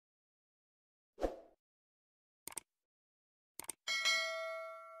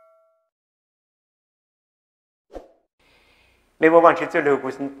Nếu mà bạn chỉ cho lưu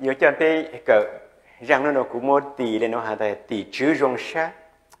cũng nhớ cho bé cái rằng nó cũng một tỷ lên nó hà tại tỷ chữ rong sát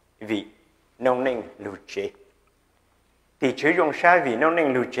vì nông ninh lưu chế tỷ chữ rong sát vì nông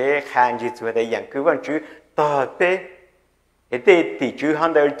ninh lưu chế khang chỉ cho tại dạng cứ bạn chữ tờ bé thế tỷ chữ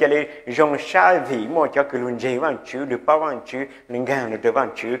hắn đã cho lên rong sát vì một cho cái luôn chế bạn chữ được bao bạn chữ linh gang được bạn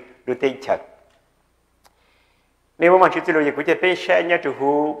chữ được tây thật nếu mà bạn chỉ cho lưu cũng cho bé sẽ nhớ chú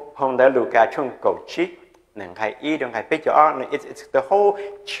hu hồng đã lưu cả trong cầu chí nàng hay ý đồng hay bé cho it's the whole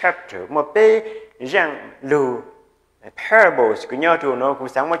chapter mà bé rằng lưu parables của nhau trụ nó cũng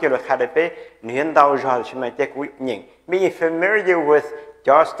sáng mà cho được khai bé niên đầu rồi chứ mà chắc cũng nhìn be familiar with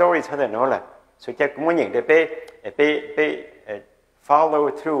your stories hơn nữa là so chắc cũng muốn nhìn để bé follow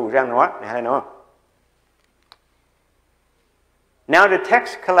through rằng nó hay nó. Now the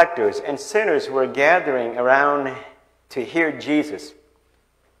tax collectors and sinners were gathering around to hear Jesus.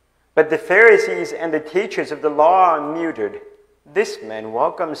 But the Pharisees and the teachers of the law muttered, "This man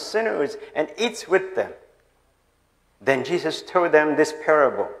welcomes sinners and eats with them." Then Jesus told them this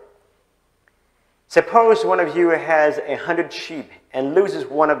parable. Suppose one of you has 100 sheep and loses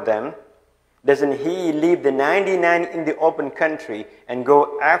one of them. Doesn't he leave the 99 in the open country and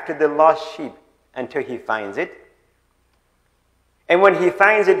go after the lost sheep until he finds it? And when he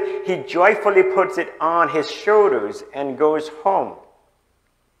finds it, he joyfully puts it on his shoulders and goes home.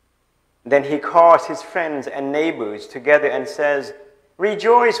 Then he calls his friends and neighbors together and says,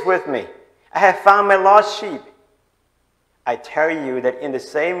 "Rejoice with me, I have found my lost sheep." I tell you that in the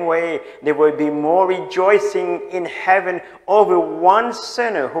same way, there will be more rejoicing in heaven over one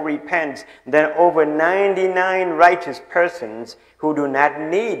sinner who repents than over 99 righteous persons who do not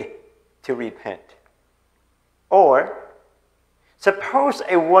need to repent. Or, suppose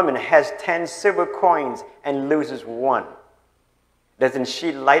a woman has 10 silver coins and loses one. Doesn't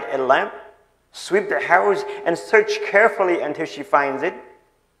she light a lamp, sweep the house, and search carefully until she finds it?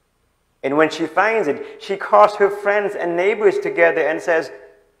 And when she finds it, she calls her friends and neighbors together and says,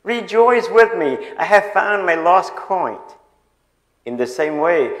 "Rejoice with me, I have found my lost coin." In the same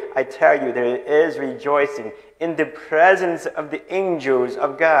way, I tell you, there is rejoicing in the presence of the angels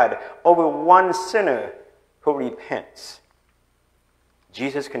of God over one sinner who repents.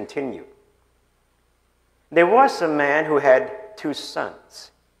 Jesus continued, "There was a man who had 2 sons.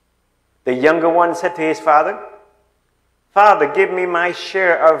 The younger one said to his father, 'Father, give me my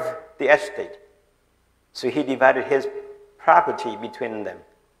share of the estate.' So he divided his property between them.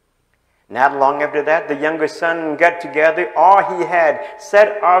 Not long after that, the younger son got together all he had,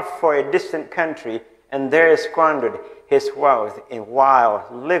 set off for a distant country, and there squandered his wealth in wild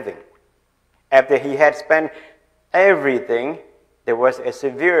living. After he had spent everything, there was a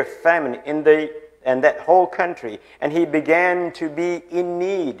severe famine in that whole country, and he began to be in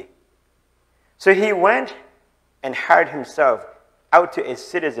need. So he went and hired himself out to a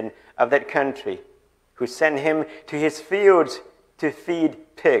citizen of that country, who sent him to his fields to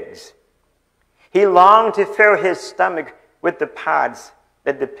feed pigs. He longed to fill his stomach with the pods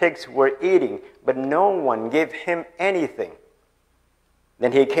that the pigs were eating, but no one gave him anything.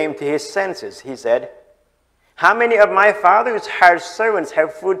 Then he came to his senses. He said, 'How many of my father's hired servants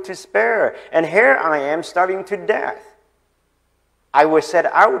have food to spare, and here I am starving to death? I will set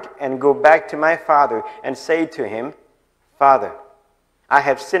out and go back to my father and say to him, Father, I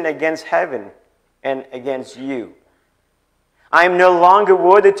have sinned against heaven and against you. I am no longer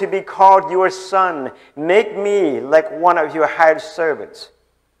worthy to be called your son. Make me like one of your hired servants.'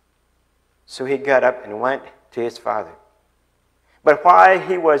 So he got up and went to his father. But while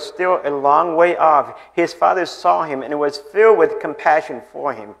he was still a long way off, his father saw him and was filled with compassion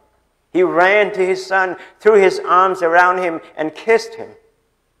for him. He ran to his son, threw his arms around him, and kissed him.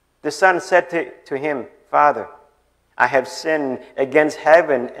 The son said to him, 'Father, I have sinned against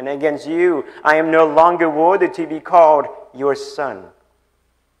heaven and against you. I am no longer worthy to be called your son.'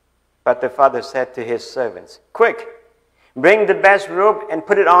 But the father said to his servants, 'Quick, bring the best robe and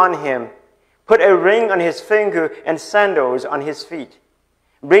put it on him. Put a ring on his finger and sandals on his feet.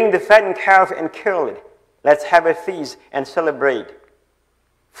 Bring the fattened calf and kill it. Let's have a feast and celebrate.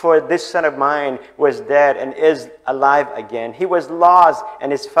 For this son of mine was dead and is alive again. He was lost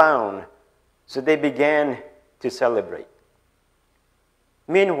and is found.' So they began to celebrate.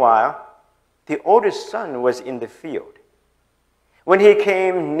 Meanwhile, the oldest son was in the field. When he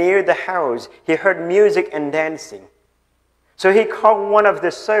came near the house, he heard music and dancing. So he called one of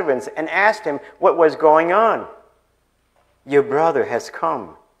the servants and asked him what was going on. 'Your brother has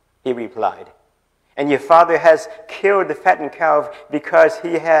come,' he replied, 'and your father has killed the fattened calf because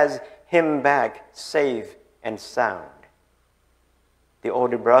he has him back safe and sound.' The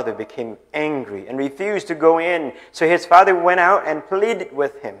older brother became angry and refused to go in. So his father went out and pleaded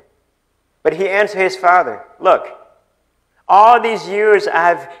with him. But he answered his father, "Look, all these years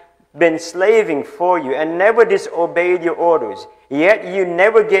I've been slaving for you and never disobeyed your orders. Yet you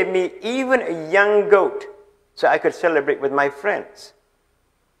never gave me even a young goat so I could celebrate with my friends.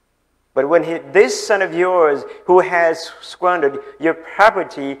 But when this son of yours who has squandered your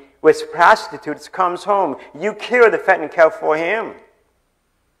property with prostitutes comes home, you kill the fattened cow for him."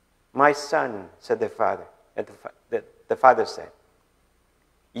 "My son," said the father, the father said,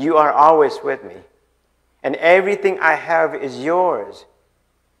 "you are always with me, and everything I have is yours.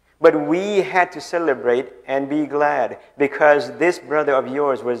 But we had to celebrate and be glad because this brother of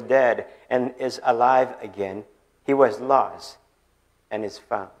yours was dead and is alive again. He was lost and is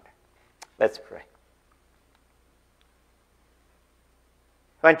found." Let's pray.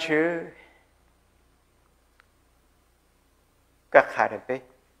 Văn Chúa, các khả đẹp bê,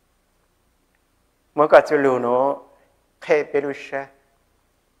 mỗi cả chú lù nó khê bê lù xa,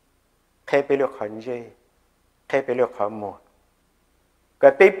 khê bê lù khẩn dê, khê bê lù khẩn mùa.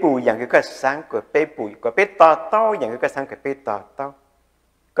 Cái bê bù dạng cái sáng của bê bù, cái bê tỏ tao dạng cái sáng của bê tỏ tao.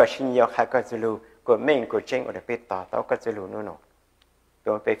 Cái sinh yêu khá cái chú lù, cái mình của trên ở bê tỏ tao cái chú lù nó nọ.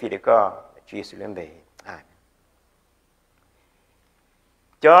 Tôi bê phí được có Chúa Giêsu lên bề. Amen.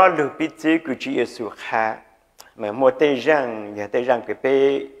 Cho lù bí chí của Chúa Giêsu khá, mà một tê răng cái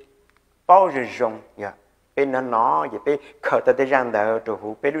bê bao rì rong, bê nó, bê khởi ta tê răng đỡ trù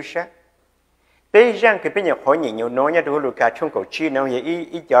hú bê lù sát. Bê răng cái bê nhà khỏi nhị nhiều nói nhá, trù hú lù cả trong cổ chi nó,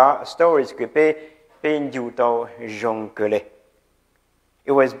 ý cho stories cái bê dù tàu rong cơ lê.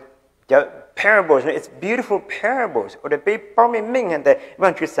 It was parables, it's beautiful parables. Or the bê bao mê minh hẳn tệ,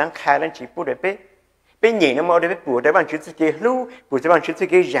 văn chú sáng khai lên chỉ bù bê. Bê nhị nó mô bê bù đế văn chú tư kê lưu, bù tư văn chú tư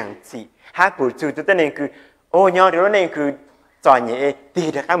kê ràng chị. Hát bù chú tư nên cứ, ô nhau đó nên cứ cho nhẹ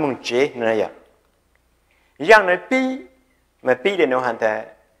tì được các mừng chế này vậy. Ràng nói bí, mà bí để nó hẳn tệ,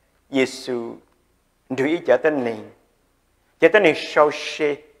 Giêsu đủ ý cho tên này sâu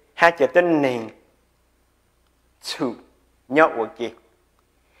xê, hát cho tên này chủ nhau ở kia.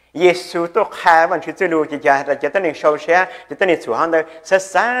 Giêsu tôi khai văn chú tư lưu chỉ cho tên này sâu xê, cho tên này chủ hẳn tệ, sẽ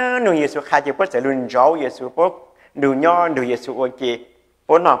sáng nụ Giêsu khai chỉ bố sẽ luôn rau Giêsu, bố đủ nhau đủ Giêsu ở kia,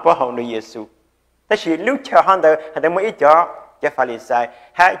 bố nọ bố hậu đủ Giêsu. Thế thì lúc chờ hẳn tệ mới ý cho Pharisee,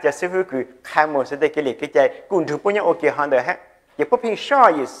 hát cho sư phụ cứ khai một sự cái liệt cái chạy, cùng thủ bố nhau ở kia hẳn tệ hát, chỉ bố phiên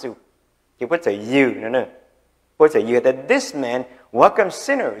so Giêsu. Chỉ có thể dư nữa. Có thể dư that this man welcomes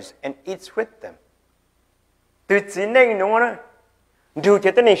sinners and eats with them. Từ chỉ nên nó dù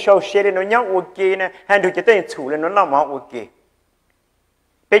cho tên này sâu xe lên nó nhóc ok nè, hay dù cho tên này chủ lên nó làm mạo ok.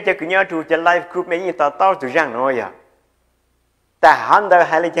 Bây giờ cứ nhớ dù cho life group mấy gì tao từ răng nói à. Ta hắn đâu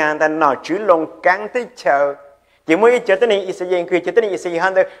hay là chàng ta nói chữ lòng căng tới chờ. Chỉ mới cho tên này sẽ dành cười cho tên này sẽ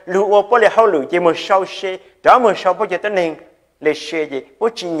hắn đâu lũ ô bố lệ hậu lũ chỉ một sâu xe, đó một sâu bố cho tên này lệ xe gì, bố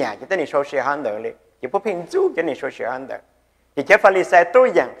chỉ nhà cho tên này sâu xe hắn đâu lệ, chỉ bố phiền chú cho tên này sâu xe hắn đâu. Chỉ cho Pharisee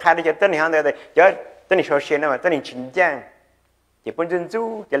tôi rằng khai được cho tên này hắn đâu, cho tên này sâu xe nào mà tên này chính trang. Chỉ bố dân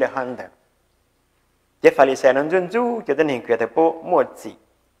chú cho lệ hắn đâu. Chỉ Pharisee nó dân chú cho tên này cười tại bố mua gì.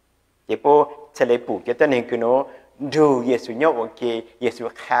 Chỉ bố sẽ lấy bù cho tên này cười nó dù Giêsu nhóc ok, Giêsu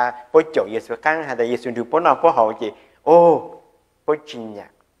khai, bố chỗ Giêsu căng hay là Giêsu dù bố nào bố hậu gì. Ô, bố chính nhà.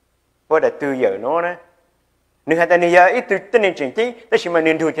 Bố đã tư giờ nó đó. Nếu hai ta này giờ ít từ tên này chuyện chứ, ta chỉ mà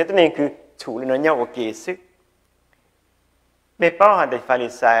nên thu cho tên này cứ chủ lên nó nhau ở kia sức. Mấy bao hạt được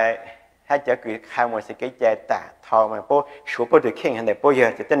Pharisee hai chợ cứ khai một sự cái trái tả thò mà bố số bố được khen hay là bố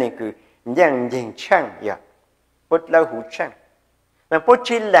giờ cho tên này cứ nhang nhang chăng giờ, bố lâu hú chăng. Mà bố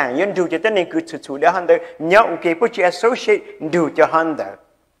chỉ làm những điều cho tên này cứ chủ để hắn được nhau ở kia bố chỉ associate điều cho hắn được.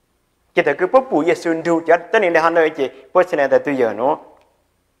 Chỉ là cứ bố bù Giêsu điều cho tên này là hắn được chứ, bố sẽ là từ giờ nó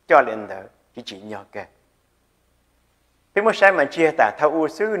cho lên được chỉ nhau cái. Thế mà sai mà chia tả thao u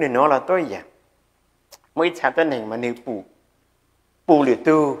sư nên nó là tôi vậy. Mỗi sáng tên này mà nếu bù lửa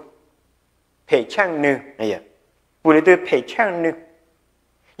tu phải chăng nữa này vậy. Bù lửa tu phải chăng nữa.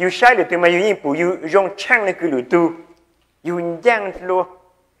 Yêu sai lửa tu mà yêu nhìn bù yêu rong chăng nữa cứ lửa tu. Yêu giang luôn,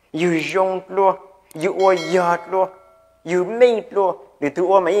 yêu rong luôn, yêu ô giọt luôn, yêu mê luôn. Lửa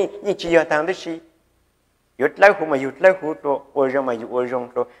tu ô mà nhìn chỉ giờ tăng đó gì. Yêu lâu hú mà yêu lâu hú luôn, ô rong mà yêu ô rong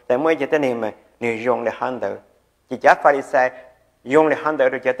luôn. Tại mỗi cái tên này mà nếu rong là hắn đỡ. Chỉ cho Pharisee dùng để hắn đỡ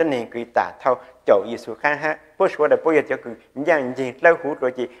được cho tên này cứ tả thao chậu Giêsu khang ha, bố số là bố giờ cho cứ nhang gì lâu hút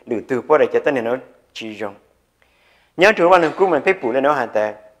rồi chỉ lựa từ bố để cho tên này nó chỉ dùng. Nhớ chủ văn của mình phải bù lên nó hẳn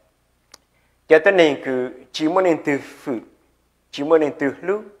tệ. Cho tên này cứ chỉ muốn nên từ phụ, chỉ muốn nên từ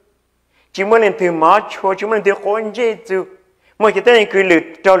lúc, chỉ muốn nên từ máu chua, chỉ muốn nên từ con dễ chú. Mỗi cái tên này cứ lựa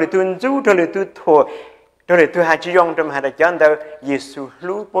trò lựa tuân du, trò lựa tu thua, rồi tôi hai chỉ dùng trong hai đại chọn đó Giêsu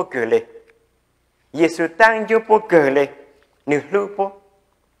lú bố cờ lệ Giêsu tăng vô bố cờ lệ nửa lú bố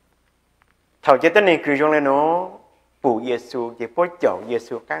thầu cho tên này cứ dùng lên nó phụ Giêsu chỉ bố chậu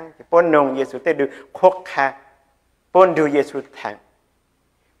Giêsu căng chỉ bố nông Giêsu tới được khóc kha bố đưa Giêsu thẳng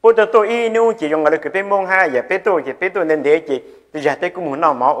bố tôi y nu chỉ dùng là cái bên mông ha giờ bên tôi nên để chỉ giờ tới cũng muốn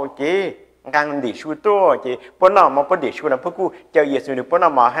nào mà ok ngang đi suy to chỉ bố nào mà bố đi suy là bố cu chờ Giêsu được bố nào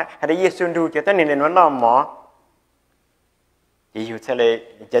mà ha hay là Giêsu đưa cho tên này nó nào mà chỉ yêu sẽ lấy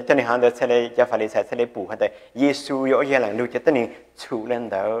cho tên này hàng đó sẽ lấy cho phải sẽ lấy bù hay là Giêsu có gì là đưa cho tên này chủ lên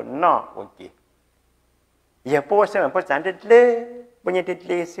đó nó ok giờ bố sẽ bố giảng được lê bố nhận được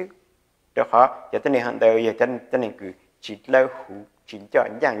lê sư được hả cho tên này hàng đó giờ tên này cứ chỉ lâu hú chỉ cho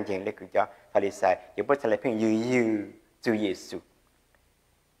dạng dạng lấy cứ cho phải sẽ giờ bố sẽ lấy phim yêu chủ Giêsu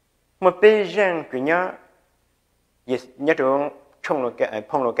một bây giờ cứ nhớ trong trong lối cái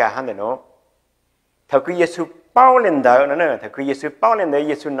phong lối cái hắn để nó thầu cứ Giêsu bao lên đó nó nữa thầu cứ Giêsu bao lên đó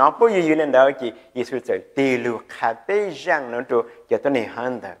Giêsu nói bao nhiêu lên đó chỉ Giêsu sẽ đi lùi khá bây giờ nó rồi giờ tôi này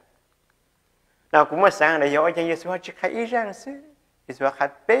hắn đó nào cũng mà sáng là do anh Giêsu chỉ khá ý rằng xứ Giêsu khá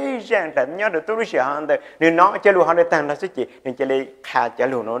bây giờ là nhớ được tôi sẽ hắn đó nếu nó cho lùi hắn để tăng nó sẽ chỉ nên chỉ lấy khá cho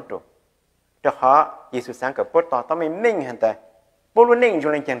lùi nó rồi đó họ Giêsu sáng cái bớt tao mình minh hắn đó bố luôn nên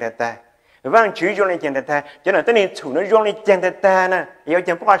dùng lên chân ta, vang chữ dùng lên chân ta, cho nên tên này chủ nó dùng lên chân ta nè, giờ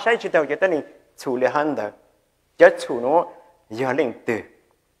chẳng có sai chỉ đâu cho tên này chủ lên hắn đó, cho chủ nó giờ lên từ,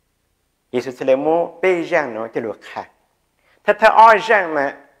 Giêsu sẽ làm một bây giờ nó cho được khác,ถ้าai rằng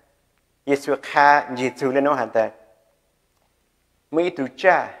mà Giêsu khác Giêsu lên nó hắn ta, mấy tu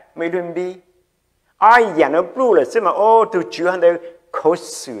cha, mấy luân bi, ai giờ nó blue là xem mà ô tu chữ hắn ta khó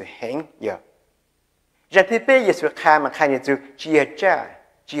xử hẹn giờ. Rằng thế bây giờ khai mà khai nhận chia cha,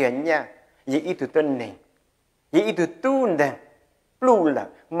 chia nhà, ý ý tụ tân này, ý ý tụ tu nè, lưu là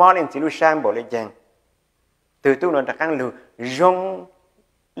mò lên chỉ lưu sang bỏ lên chăng, từ tu nó đã căng lưu rong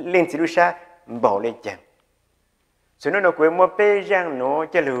lên chỉ lưu sang bỏ lên chăng, cho nên nó quên mua bây rằng nó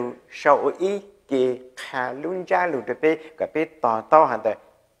cho lưu sau ý cái khá luôn ra lưu được bây cái bây tỏ hẳn đấy,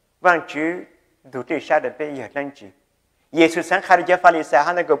 vang chữ đủ để sao được bây giờ đang chỉ Giêsu sáng khai cho pha lê sa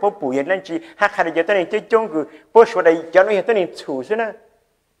hắn cái bố bùi lên chi hát khai cho tên này chơi chung cái bố số đây cho nó tên này chủ xí nữa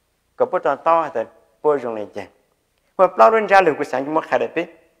cái bố to hả bố dùng này chăng và bao lần ra được cái sáng chúng mất khai được biết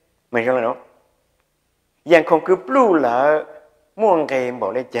mình dùng nó dạng không cứ blue là muôn ngày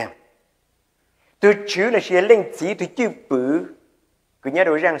bỏ lên chăng từ chữ là sẽ lên chỉ từ chữ bự cứ nhớ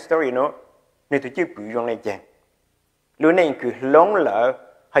đồ rằng story nó nên từ chữ bự dùng này chăng lúc này cứ lóng lợ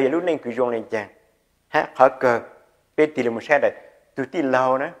hay là lúc này cứ dùng này chăng hát họ cờ bây giờ một sai là tụi tin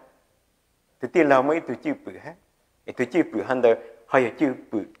lâu nữa tụi tin lâu mới tụi chịu bự hết tụi chịu bự hơn đó hay chịu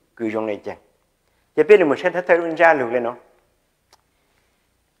bự cứ dùng này chẳng giờ bây giờ một sai thấy luôn ra luôn lên nó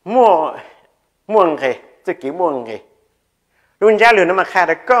mua nghề chứ kiểu mua nghề luôn ra luôn nó mà khai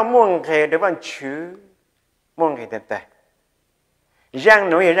là có mua nghề để bằng chữ mua nghề tận tay rằng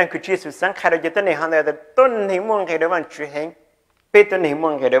nói rằng cứ chia sẻ sáng khai được cho này hơn là tôn hình mua nghề để bằng chữ hình bây tôn hình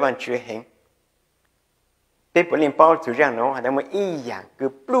mua nghề để bằng chữ hình thế bữa liền bao chủ rằng nó hay là một ý dạng cứ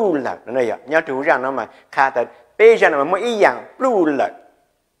blue là nó này nhớ chủ rằng nó mà khai tại bây giờ nó một ý dạng blue là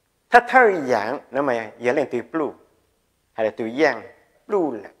ถ้า thời dạng nó mà giờ lên từ blue hay là từ dạng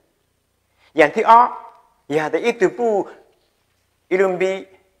blue là dạng thứ ó giờ từ ít từ blue ilumbi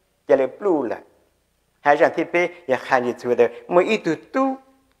giờ là blue là hay rằng thứ b giờ khai như thế đó một ít từ tu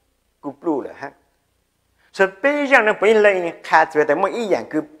cứ blue là ha so bây giờ nó phải lên khai từ đó một ý dạng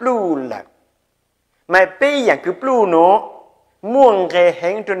cứ blue là mà bây giờ cứ blue nó muốn cái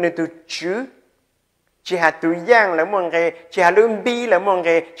hình cho nên từ chữ chỉ là từ dạng là muốn cái chỉ là lương bi là muốn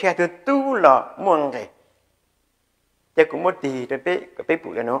cái chỉ là từ tu là muốn cáiแต่cũng một tí rồi bé cái bé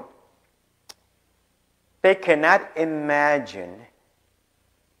bự nó bé cannot imagine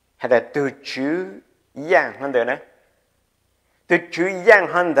hay là từ chữ dạng hơn đó nè từ chữ dạng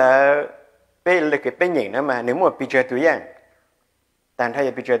hơn đó bé là cái bé nhìn nó mà nếu mà bị chơi từ dạng tàn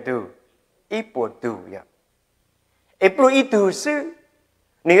thay bị chơi từ ít bộ từ vậy, ít bộ ít từ sư,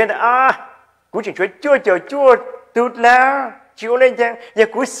 nếu là cú chỉ chua tụt là chịu lên chăng, giờ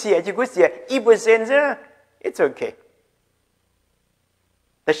cú xỉa ít bộ sen chứ, it's okay.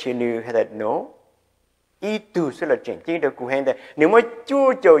 Ta chỉ nếu hay là no, ít từ sư là chuyện chính được cú hành đấy, nếu mà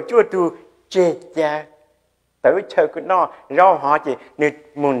chua từ chết cha, tới chơi cái nó rau họ chỉ nếu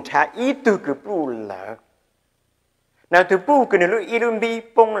muốn trả ít từ cái bộ là nào từ bu cái này lúc ilum bi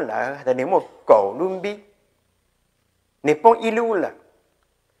bông làแต่nếu một cổ lum bi nếu bông ilu là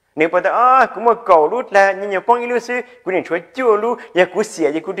nếu bây giờ cũng một cổ lút là nhưng mà bông ilu sư cũng nên chơi chua lu giờ cũng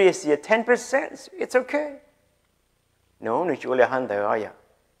xỉa giờ cũng đi xỉa 10% it's okay no nếu chua là hơn đời à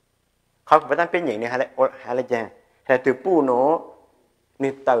khó phải tăng bên nhện này hay là chàng hay là từ pu nó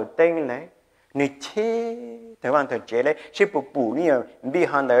nị tàu tên này nị chế thời gian thời chế đấy chỉ pu nị bị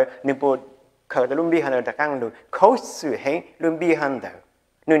hành đời nị pu khởi từ luôn bị hành đời đặc căng luôn khấu xử hết luôn bị hành đời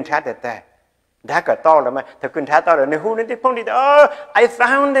nên trả để ta đã cả to rồi mà thật cần trả to rồi nị hu nị phong đi oh I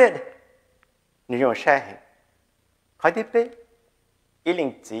found it nị dùng sai khỏi tiếp đấy ý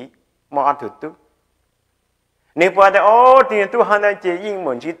linh chỉ mà ăn thụt tu nếu bây giờ thì tu hành là chỉ in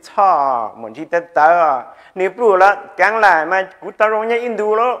muốn chỉ cho muốn chỉ tết tao nếu bù là càng lại mà cũng tao rong nhá in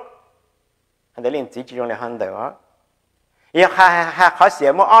du lo hành đấy liền chỉ dùng để hành đó giờ họ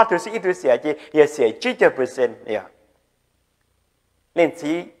写mà ăn thụt ít thụt写chỉ giờ写 90% ya liền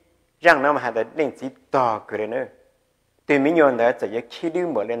chỉ rằng nó mà hành đấy liền chỉ to cái nữa từ mình nhận đó chỉ giờ khi đi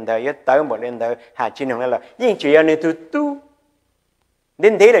một lần đó giờ tới một lần đó hà chỉ nói là nhưng chỉ là nên tu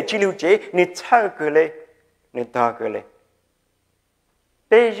đến thế là chỉ lưu chế nên chơi cái này nên to cái này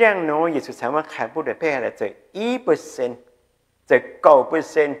bây giờ nó Giêsu sáng mà khai bút để bây là chỉ 1%, chỉ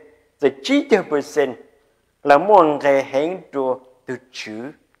 9%, chỉ 90% là muốn cái hành động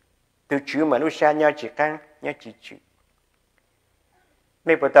từ chữ mà lúc sáng nhau chỉ căng nhau chỉ chữ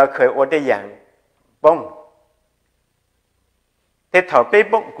mấy bữa ta khởi ở đây dạng bông thế thảo bê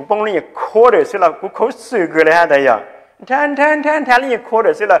bông cũng bông lên khó được sẽ là cũng khó xử cái này đây à Than lên khó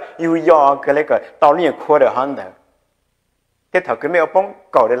được sẽ là yêu dò cái này cái tao lên khó được hơn đó thế thảo cái mấy bông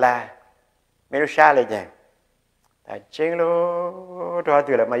cầu đây là mấy lúc xa lại vậy ta chênh lô đó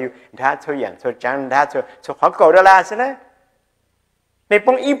từ là mà yêu đã thôiอย่างthôi chẳng đã thôi họ cầu đây là thế đấy mấy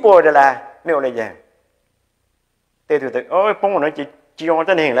bông ít bò đây là mấy ông này vậy thế từ ôi bông nó chỉ dùng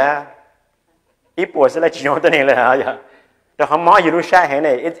tên hình là ít bò sẽ là chỉ dùng tên hình là hả đó họ nói yêu lúc xa hình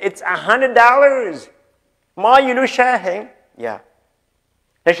này it's $100 mọi người lúc sáng hẹn, yeah.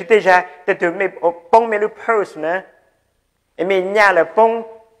 Nên chúng ta ra, từ từ mình bông mình lúc post nữa, mình nhà là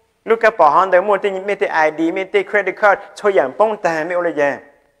bông lúc các bảo hành đời mua tên mình tên ID, mình tên credit card, thôiอย่างbông ta mình ơi vậy,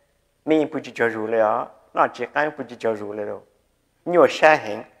 mình不知道如了，那只干不知道如了咯，nhiều sáng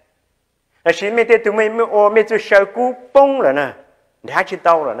hẹn, là chỉ mình tên tụi mình做小股bông rồi nè, đã chỉ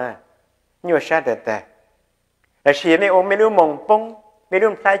tao rồi nè, nhiều sáng đẹp đẹp, là chỉ mình lúc mong bông, mình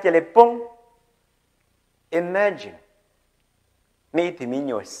lúc thay chỉ là bông. Imagine, me thì mình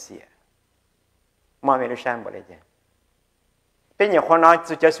nhỏ xíu, mà mình lúc sáng bỏ lại chứ. Bây giờ họ nói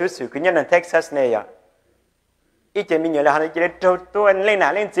cho số sự cái nhân ở Texas này à, ít chỉ mình nhỏ là họ nói chỉ là trâu tuần lên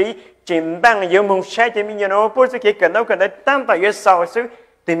nào lên gì, chìm băng nhiều mông sai chỉ mình nhỏ nó bố sự cái cần đâu cần đấy tam bảo yếu sau sự,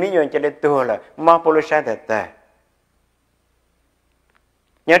 thì mình nhỏ chỉ là tua là mà bố lúc sáng thật ta.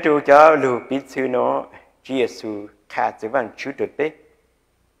 Nhớ chú cho lưu biết sự nó, Chúa Giêsu khá chỉ văn chú được biết.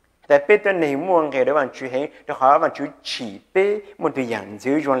 Tại bây giờ này muốn cái đó bạn chú hay, đó họ bạn chú chỉ biết một cái dạng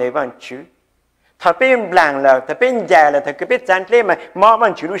dữ trong lấy bạn chú. Thật bên làng là, thật bên già là, thật cái biết chán lên mà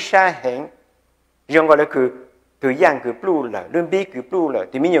bạn chú lúc xa hẹn. Dùng gọi là cứ từ dạng cứ blue là, luôn biết cứ blue là,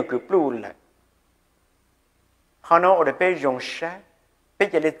 thì mình nhiều cứ blue là. Họ nói ở đây bên dùng xa, bây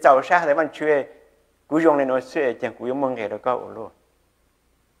giờ để giàu xa thì bạn chú ấy, cứ dùng lên nói xuôi, chẳng cứ dùng mong cái đó có luôn.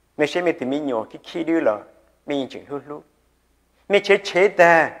 Mình sẽ biết thì mình nhiều cái khi đưa là, mình chỉnh hút lúc. Mình chế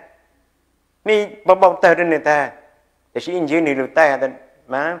ta. Me bọc tờ trên người ta, để chỉ in dưới này được ta,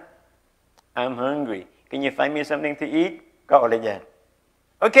 mà I'm hungry. Can you find me something to eat? Có là gì?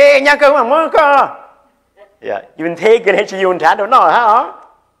 Ok, nhà cơ mà muốn có. Yeah, you thế cái này chỉ dùng thả đồ nó hả?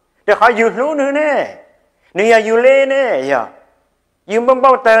 Để họ dùng lúa nữa nè, nữa dùng lê nè, yeah. Dùng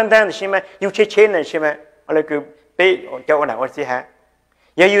bọc tờ ta thì xem mà, dùng chế này xem mà, là cứ bé cho nào gì hả?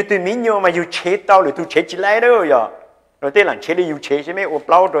 Giờ dùng từ mình nhau mà dùng chế tao rồi tu chế chỉ lại đâu, yeah. Rồi tên là chế đi dùng chế xem mà ốp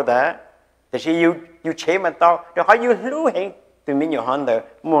lâu rồi đó. Thì khi you chế mà tao, rồi họ you lưu hình từ mình nhiều hơn được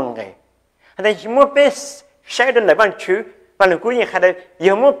muốn cái. Thì chỉ muốn biết sai đến lại bạn chú, bạn là cuối như khai đây,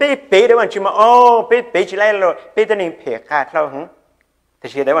 giờ muốn biết để bạn chú mà biết chỉ lại rồi, biết đến những phê khác lâu hả? Thì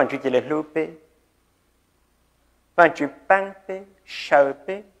khi đấy bạn chú chỉ là lưu biết, bạn chú băng biết, sợ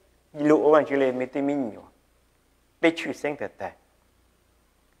biết, lưu bạn chú lên mấy từ mình nhiều, biết chú sinh thật tại.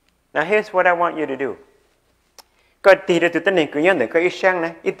 Now here's what I want you to do. Có tí được tụi này cứ nhận được có ít sáng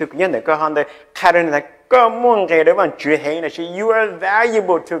này, ít tụi nhận được có hơn đây, khai ra là có muốn cái đó bạn chú hẹn là you are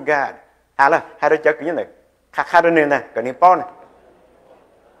valuable to God. Hả là, hai đứa cháu cứ nhận được, khai ra nè, có nên bao này.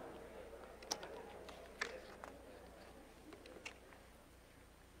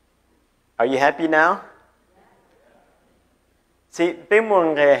 Are you happy now? See, bé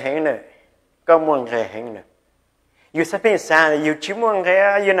muốn cái hẹn này, có muốn cái hẹn này. You sẽ biết sao you chỉ muốn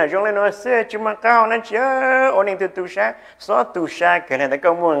cái you nào trong lên nó sẽ chỉ mà cao nó chứ ổn định từ tu sa xóa tu sa cái này đã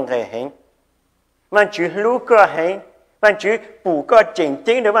có muốn cái hình mà chỉ lúc có hình bạn chú bù có chỉnh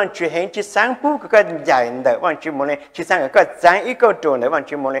chính để bạn chú hiện chỉ sáng bù có dài để bạn chú muốn này chỉ sáng có sáng ít có trộn để bạn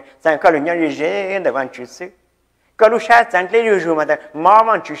chú muốn này sáng có lượng nhau dễ để bạn chú sức có lúc sáng sáng lấy rồi mà mà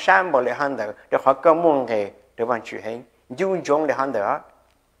bạn chú sáng bỏ lại hàng để họ có muốn cái để bạn chú hiện dùng dùng để hàng đó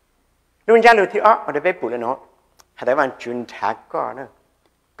lúc ra lúc thì ở đây bù lên nó để bạn chú thả có nữa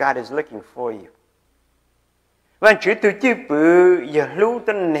God is looking for you bạn chú từ chữ bù giờ lúc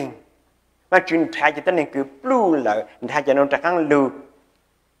tên này bạn chú thả cho tên này cứ blue là thả cho nó ra khang lưu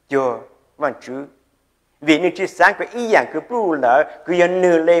cho bạn chú vì nếu chỉ sáng có ý dạng cứ blue là cứ giờ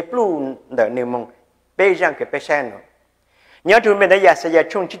nửa lê blue là nửa mông bây giờ cái bây giờ nó nhớ chúng mình đã giả sử giờ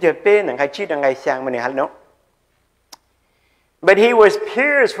chung chỉ chờ bây là ngày chỉ là ngày sáng mình hay nó but he was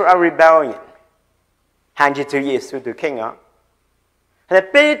pierced for our rebellion hàng chỉ từ Giêsu từ kinh đó là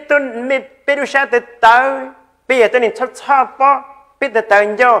bây tuần mình bây giờ sáng tới bây giờ tôi nên chắp chắp bỏ bây giờ tới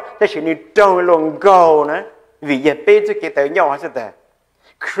nhau tôi chỉ nên trâu lồng gầu nữa vì giờ bây giờ cái tới nhau hết rồi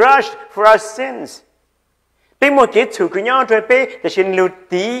crushed for our sins bây một cái chủ của nhau rồi bây tôi chỉ lưu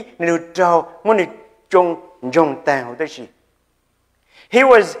tí lưu trâu muốn lưu trong tàu đó gì he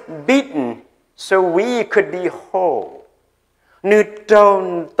was beaten so we could be whole lưu trâu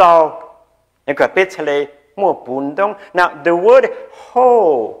tàu những cái bây giờ là mua bún đông now the word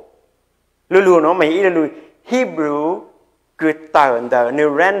whole lưu nó mấy ý lưu Hebrew cứ tàu đó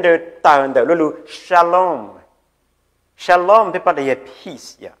lưu render tàu đó lưu shalom shalom tức là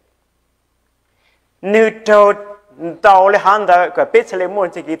peace ya lưu trâu tàu là hàng đó cái bây giờ là một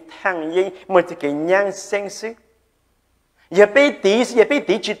cái thằng gì một cái nhang sinh sức giờ bây tí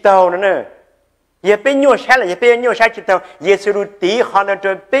chỉ tàu nữa giờ bây nhiêu sai là giờ bây nhiêu sai chỉ tàu giờ sự tí hàng đó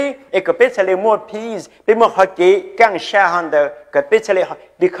rồi bây cái bây giờ là một peace bây một họ cái càng sai hàng đó cái bây giờ là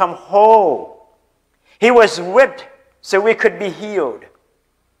become whole he was whipped so we could be healed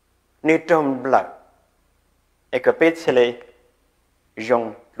lưu trong blood cái bây giờ là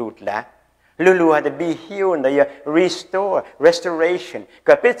dùng lụt lá Lulu had to be healed and restore, restoration.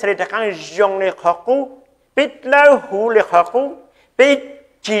 Cái biết sẽ là cái dùng để khắc phục, biết lâu hú để khắc phục, biết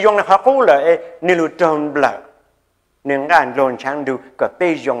chỉ dùng để khắc phục là nếu tròn bờ, nếu ngàn lon trang đủ cái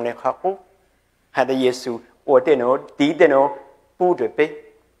biết dùng để khắc phục. Hay là Giêsu ở đây nó tí đây nó bu được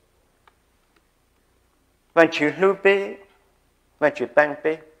biết. Bạn chịu lưu biết, bạn chịu tăng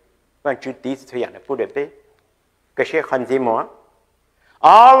biết, bạn chịu tí thời gian để bu được biết. Cái gì khăn gì mà?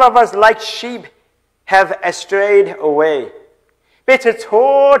 All of us like sheep have strayed away. Bây giờ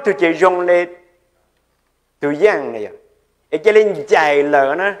thôi tụi chị dùng lên tụi giang này, cái lên dài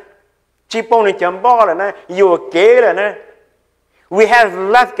lờ nó, chỉ bông này chấm bò là nó, dù kế là nó. We have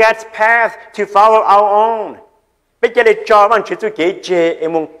left God's path to follow our own. Bây giờ để cho bạn chỉ tụi kế chế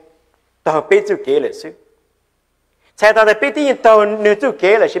em mong tao biết tụi kế là sự. Sai tao để biết tí tao nửa tụi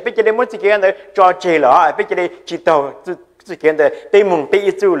kế là sự. Bây giờ để muốn tụi kế là cho chế lọ, bây giờ để chỉ tao Yet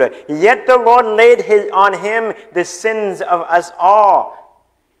the Lord laid on him the sins of us all.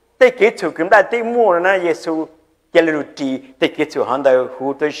 Thế kỹ thuật chúng ta tí mua là Giêsu cái lưu trì thế kỹ thuật hắn đã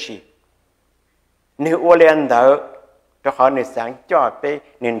hú tới gì. Nếu ô lên đó cho họ nên sáng cho bé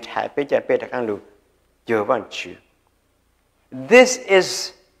nên thải bé cho bé đặc ăn lưu chờ vẫn chịu. This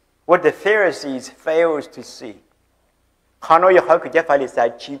is what the Pharisees failed to see. Họ nói họ cứ chắc phải là sai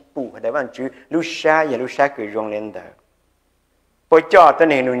chi bù để vẫn chịu lưu xa cứ rong lên đó. Bởi cho tên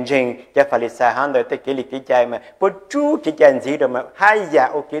này nôn trình cho phải là hắn đời tới cái lịch cái trái mà bởi chú cái trái gì đó mà hai giả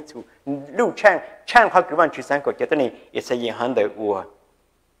ok chú lưu trang họ cứ văn chú sáng của cho tên này sẽ gì hắn đời ua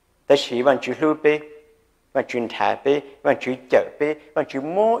ta chỉ văn chú lưu bê văn chú thả bê văn chú chở bê văn chú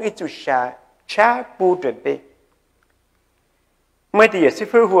mô ít chú xa bù trở bê mới thì sư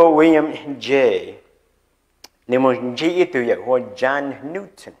phụ của William J nếu một J ít từ giờ của John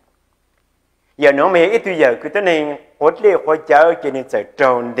Newton giờ nó mấy ít giờ cứ tới này hốt lê hốt chở cho nên sẽ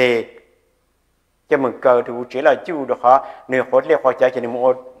tròn đề cho mình cờ thì chỉ là chú được họ nếu hốt lê hốt chở cho nên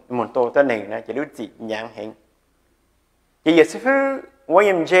một tổ tới này nó chỉ lúc gì nhãn hình thì giờ sư phụ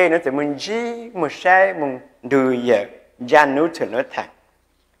William J nó sẽ mình chỉ một sai một đôi giờ John Newton nó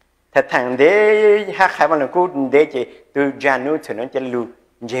thằng để hát khai bằng là cô để chỉ từ John Newton nó chỉ lưu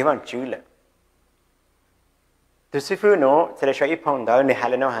J bằng chữ là từ sư phụ nó sẽ là cho ít phong đó để hai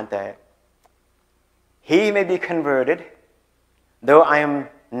lần nó hoàn thành. He may be converted, though I am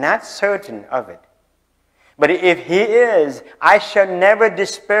not certain of it. But if he is, I shall never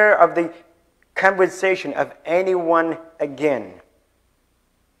despair of the conversation of anyone again.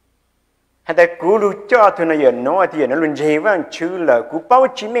 Hãy ta cú lưu cho tôi nói giờ nó thì nó luôn dễ vang chữ là cú bao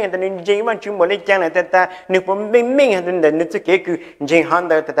chí mình ta nên dễ vang chữ một lấy trang này ta nếu mà mình hãy nên nó sẽ cứ dễ hơn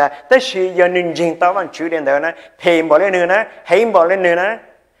đó ta ta chỉ giờ nên dễ tao vang chữ đến đó nó thêm bỏ lên nữa nó hay bỏ lên nữa nó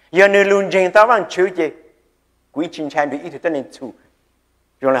giờ nên luôn dễ tao vang chữ gì quý chính trang được ít thứ tên chủ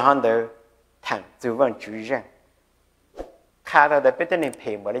rồi là hắn đó thằng chủ văn chủ rằng khá là để biết tên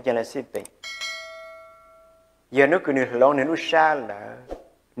phê mà để cho nó xếp bệnh giờ nó cứ nửa lâu nửa lúc xa là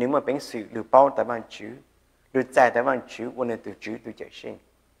nếu mà bệnh sự được bao tại văn chủ được giải tại văn chủวันtừ chủ từ trở sinh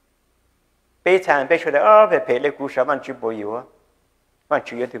bây giờ bây giờ đó về phê lấy cú sáu văn chủ bồi dưỡng văn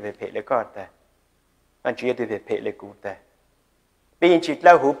chủ từ về phê lấy con ta văn chủ từ về phê lấy cú ta bây giờ chỉ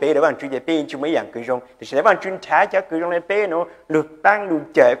là hữu phê đó văn chủ về phê chúng mấy dạng cứ rong thì sẽ văn chủ thả cho cứ rong lên phê nó được tăng được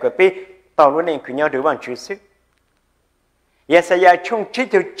chạy của phê tàu luôn nên cứ nhau được văn chủ sức giờ sẽ giờ chung chỉ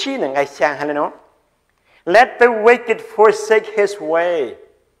cho chi là ngày sáng hay là nó let the wicked forsake his way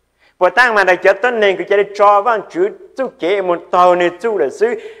và tăng mà đại cho tên nên cứ chạy cho văn chủ chú kế một tàu này chú là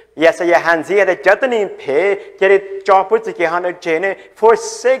xứ giờ sẽ giờ hành gì đại cho tên nên phê chạy cho bút chỉ hắn ở trên này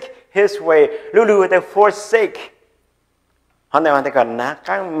forsake his way lulu để forsake hắn nói hắn còn nát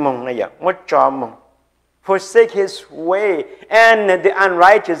cái mông này vậy mất cho mông forsake his way and the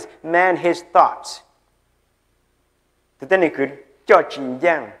unrighteous man his thoughts thì tên này cứ cho chính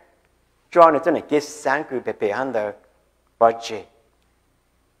giang cho nên tên này cái sáng cứ về hắn đó bảo chế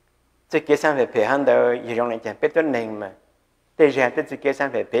cái cái sáng về hắn đó giờ trong này chẳng biết tên này mà thế ra tên cái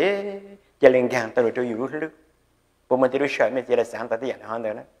sáng về giờ lên gang tôi rồiอยู่ลึกผมมันจะรู้ชัดไม่จะได้sáng tớiอย่างhắn đó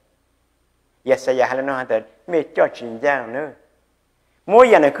giờ sẽ giờ hắn nói hắn đóไม่cho chính giang nữa mỗi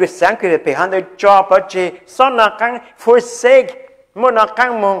อย่างnày cứ sáng cứ về hắn đó cho bảo chế sau đó càng forsake mỗi nó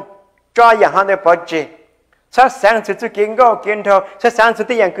càng mong choอย่างhắn đó bảo chếถ้าsángสุดจะกินก็กินเถอะถ้าsángสุด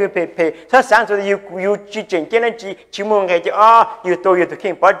ที่ยังคือเพถ้าsángสุดอยู่จีเจงเจนั่นจีมองไงจะอยู่ตัวอยู่ตัวกิ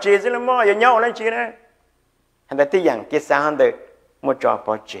นปอจีสิละมั้งอย่าเน่าแล้วจีนะฮันแต่ที่ยังกินsángเดมั่วจอป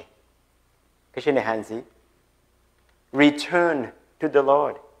อจีก็เช่นในฮันซี return to the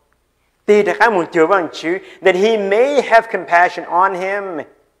Lord ตีแต่ข้ามุ่งเจอว่างชื่อ that he may have compassion on him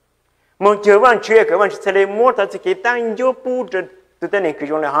มุ่งเจอว่างชื่อก็ว่างชื่อทะเลมั่วแต่จะกินตั้งโยปูตัวแต่เนี่ยคือ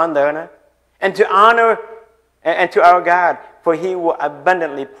จงเลยฮันเดอร์นะ and to honor and to our God, for He will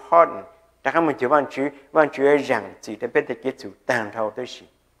abundantly pardon. Đã không mình chịu văn chúa rằng chỉ để biết cái chủ tàn thầu tới gì.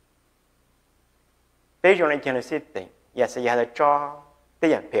 Bây giờ này cho nó xếp tỉnh, giờ sẽ là cho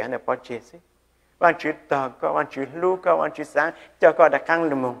cái dạng phê này bỏ chết xí. Văn chúa tỏ có, văn chúa lưu có, văn chúa sáng cho có đã căng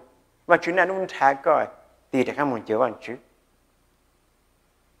được mông. Văn chúa này đúng thả coi, thì đã không mình chịu văn chúa.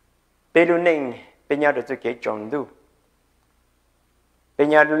 Bây giờ này, bây giờ được cái chồng đu. Bây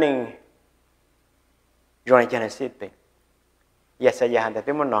giờ này rồi cho nó xếp bệnh giờ sẽ giờ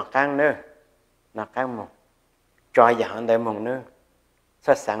để muốn nọ căng nữa nọ căng mông cho giờ để mông nữa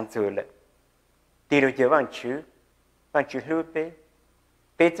sao sáng rồi lại đi được chưa văn chú lưu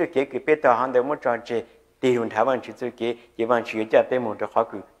bé chú kế cứ bé tao hắn để muốn cho chị đi luôn tháo văn chú văn chú cho bé mông cho khó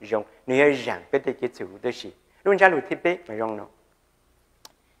cứ rong nếu rằng bé để cái chủ đó gì luôn ra luôn thiết bé mà rong nó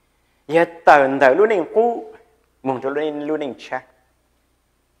giờ tận luôn nên cũ mông cho luôn nên chắc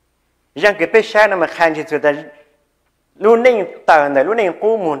rằng cái bế xa mà khăn chỉ là luôn nên tờ này luôn nên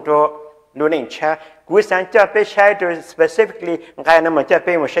cố muốn cho luôn nên cha cú sáng cho bế xa cho specifically cái nào mà cho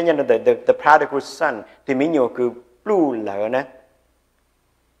bế một sinh nhân the prodigal son thì mình nhiều cứ blue lỡ nè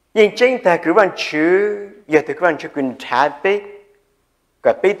nhưng chính ta cứ văn chữ giờ thì cứ văn chữ quyền trả bế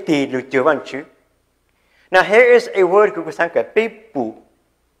cái bế tì được chữ văn chữ now here is a word cú sáng cái bế bù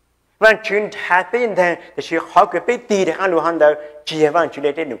văn chương thái bên thang thì sự khó cái bên tì để ăn đồ ăn đó chỉ văn chương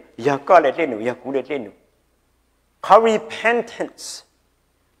lên nụ giờ có lên nụ giờ cũng lên nụ có repentance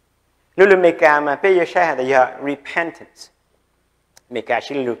lúc mấy cái mà bây giờ sai là giờ repentance mấy cái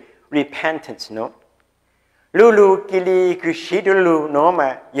chỉ là repentance nó lúc cái cứ chỉ lúc nó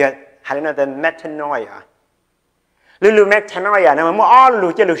mà giờ hay là metanoia lúc metanoia nó mà all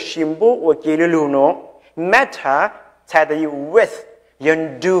lúc chỉ lúc symbol của cái lúc nó meta thay là with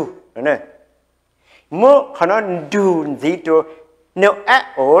yon do nè mỗi khi nó do gì đó nếu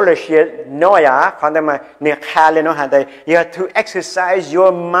là chuyện nói còn mà nếu khai lên nó hành đây you have to exercise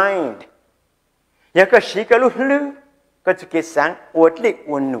your mind giờ có sĩ cái lúc lư có chút cái sáng uất lệ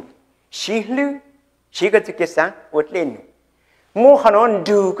uẩn nụ sĩ lư sĩ có chút cái sáng uất lệ nụ mỗi khi nó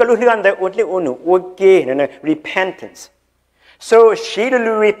do cái lúc lư hành đây uất lệ uẩn nụ ok nè repentance so sĩ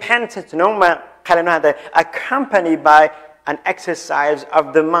lư repentance nó mà khai lên nó hành đây accompanied by an exercise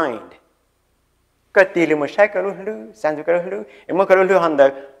of the mind. Cái tỷ lệ mà sai cái lúc lư, sáng suốt cái lúc lư, em muốn cái lúc lư hành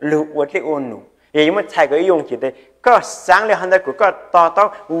được lục vật liệu ôn nụ, em muốn thay cái dùng chỉ để có sáng liệu hành được của có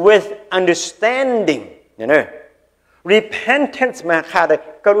tao with understanding, nhớ repentance mà khai được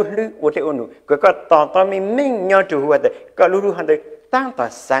cái lúc lư vật liệu ôn nụ, của có tao mình nhau chủ vật được cái lúc lư hành được tăng tao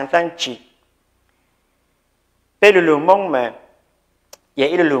sáng tăng chỉ. Bây giờ lùm mong mà,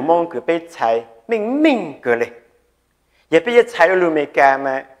 vậy là lùm mong của bây thay mình cái này. Giờ bây giờ thay đổi mấy cái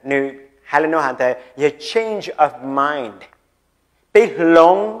mà nữ hay là nó hẳn là a change of mind bé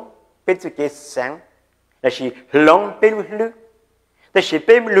long bé tự cái sáng là chỉ long bé lú là chỉ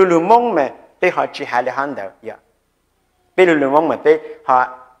bé lú mong mà bé họ chỉ hay là hẳn đó ya bé lú mong mà bé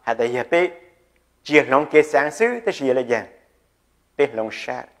họ hay là ya bé chỉ long cái sáng xứ là chỉ là gì bé long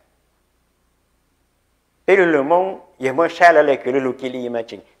sát bé lú mong ya mua sát là cái lú kỳ lì mà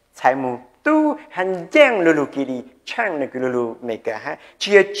chính sai mù tu hành giang lulu kiri chang na lulu meka ha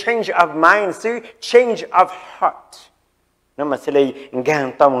chỉ a change of mind sự change of heart nó mà sẽ lấy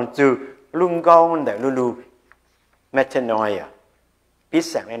ngang tâm từ lung gong để lulu metanoia biết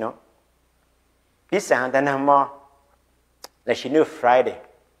sáng này nó biết sáng ta nằm mò là chỉ nửa Friday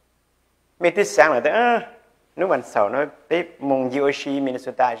mấy thứ sáng là ta nửaวันเสาร์nó tới mùng Yoshi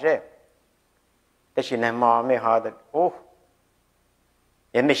Minnesota chứ ta chỉ nằm mò mấy họ ta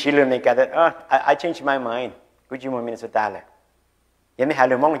ยังไม่ชิลเลยในการI changed my mind กูจะมามินสุดาเลยยังไม่หาเ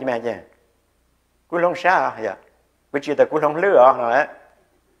รื่องมองใช่ไหมจ๊ะกูลงช้าอย่ากูเชื่อแต่กูลงเรือเหรอหน่อย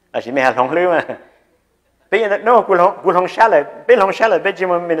อาจจะไม่หาลงเรือมาเป็นยังไงโน้กูลงช้าเลยเป็นลงช้าเลยเป็นจะ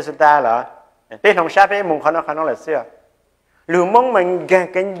มามินสุดาเหรอเป็นลงช้าเป็นมุงเขาน้องเลยเสื้อหรือมองมัน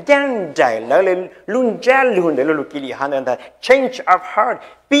กันย่างใจแล้วเลยลุ่นจ้าลุ่นเดี๋ยวลุ่นกิริฮันเดินแต่ change of heart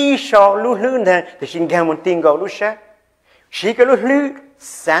ปีชอลุ่นเดินแต่ชิงแกมันติงกับลุ่นช้าชีก็ลุ่น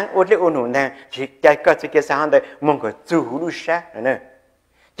sáng ôn lệ ôn hồn này chỉ cái cái sáng đây mong có chủ lu sa nữa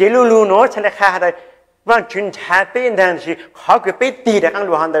chỉ lu nó cho nên khai đây văn chuyên thái bên đây chỉ họ cái bên tì để ăn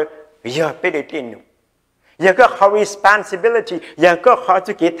lu hàng đây giờ bên để tiền nhung giờ có họ responsibility giờ có họ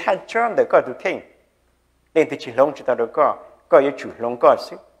tự cái thay chọn để có được khen nên thì chỉ long chỉ tao được có yếu chủ long có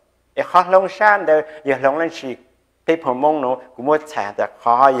sức để họ long san đây giờ long lên chỉ bên phòng mong nó cũng muốn trả để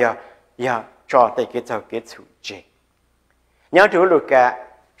họ giờ cho tới cái chủ chế nhớ chủ luật cả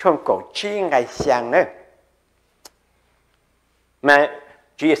trong cổ chi ngày sáng nữa mà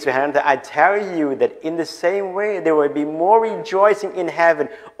Jesus said, I tell you that in the same way there will be more rejoicing in heaven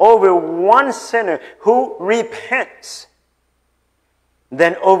over one sinner who repents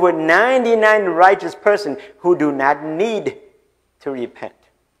than over 99 righteous persons who do not need to repent.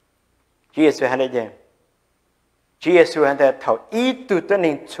 Jesus said, Jesus said, thầu ít tu tân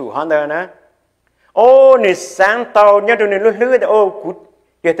hình chủ hơn đó nè. Ô, nè sáng tàu nhớ tụi nè lúc lứa ô cút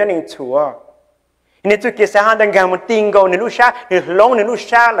giờ tới nè chùa nè tụi kia sáng đang gặp một tin cầu nè lúc sáng nè lông nè lúc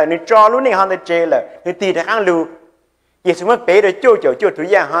sáng là nè cho lúc nè hàng đã chơi là nè tì đã ăn lù giờ chúng ta bé để cho tụi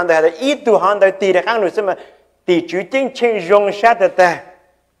nhà hàng đã ít tụi hàng đã tì đã ăn lù xem mà tì chú chính trên rong sát ta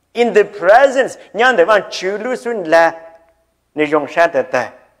in the presence nhớ để bạn chú lúc xuân là nè rong sát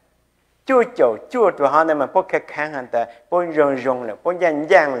ta chúa tụi họ này mà bố khắc kháng hắn ta bố rong là bố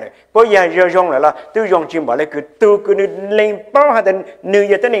giang là bố rong là tôi rong chim bảo là tôi cứ lên bao hắn ta nữ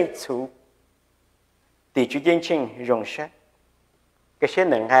giờ tới nên chủ thì chú chân chính rong sát cái xe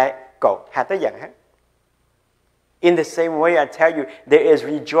nặng hai cậu hạ tới dạng hết in the same way I tell you there is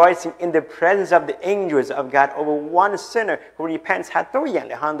rejoicing in the presence of the angels of God over one sinner who repents hạ tới dạng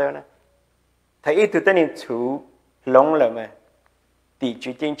là hắn ta nè thấy tôi tới nên chủ lông là mà thì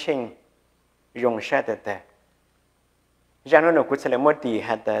chú chân chính rong sa ta ra nó cũng sẽ là một tỷ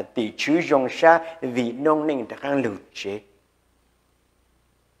hạt tỷ chú rong sa vì nông ninh đã ăn lụt chế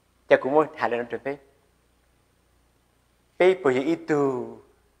ta cũng muốn hạt là nó được bé bây giờ ít tu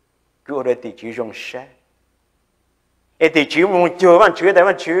cứ ở đây tỷ chú rong sa tỷ chú muốn chơi bạn chú tại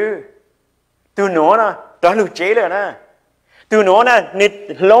bạn chú tu nó nè đó lụt chế rồi nè tu nó nè nè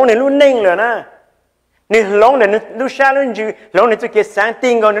lâu nè luôn ninh rồi nè nè long nè lúc sáng lúc chứ long nè tụi kia sáng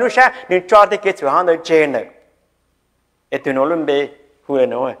tin còn nè lúc sáng nè cho tới kia tụi họ tới trên nè, tụi nó luôn bê hùa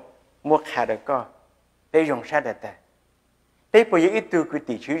nó mua khá được co, bê rong sát được ta, bê bây giờ ít tụi cứ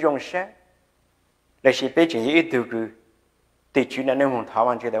tỷ chú rong sát, là chỉ bê chỉ ít tụi cứ tỷ chú là nên muốn tháo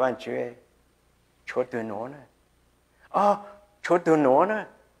bạn chưa để bạn chưa, cho tụi nó nè, cho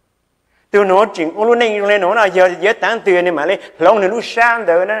tụi nó chỉnh ông luôn nên lên nó là giờ tán tiền này mà lên long nè lúc sáng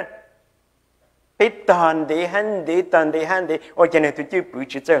được nè. Bé tàn để hắn ôi cho nên tôi chưa bự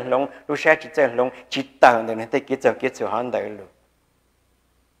chỉ chơi lông lúc sáng chỉ chơi lông chỉ tàn để nên tới cái chỗ hắn đấy luôn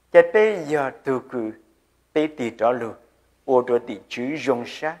cái bé giờ tôi cứ bé tì đó luôn ô tô tì chú rong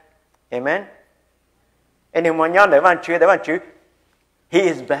sát amen anh em muốn nhớ để bạn chú he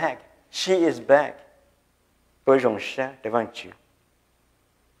is back she is back với rong sát để bạn chú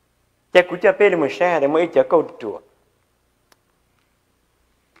cái cú cho bé để mà sát để mới cho câu đùa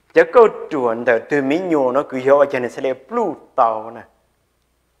cho câu chuyện từ từ mỹ nhô nó cứ hiểu cho nên sẽ lấy blue tàu nè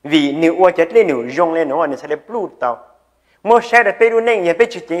vì nếu qua chết lên nếu rong lên nó nên sẽ lấy blue tàu mua xe để bây giờ nên giờ bây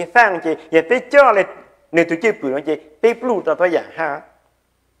giờ chỉ phang chỉ giờ bây giờ là nếu tụi chơi bự nó chỉ bây blue tàu thôi dạng ha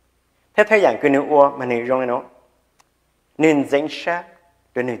thế thay dạng cứ nếu qua mà nếu rong lên nó nên dính sát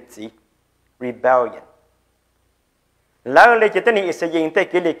rồi nên gì rebellion. Lâu lấy cho tên này sẽ dừng tới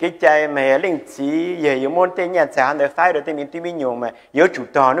cái trái mà linh chỉ giờ muốn tới nhà cha để phải được tới mình tìm nhiều mà giờ chủ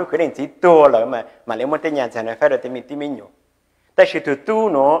tỏ nó cái linh chỉ to rồi mà lấy muốn tới nhà cha để phải được tới mình tìm nhiều. Tại sự từ tu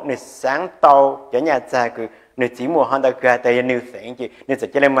nó nên sáng tạo cái nhà cha cứ nên chỉ mua hàng đặc cái tại nên phèn chứ nên sẽ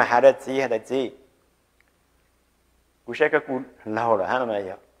cho nên mà hay là gì cú sẽ cái cú lâu rồi hả mà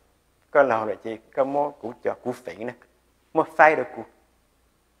giờ có lâu rồi chứ có mua cú cho cú phèn nữa mua phải được cú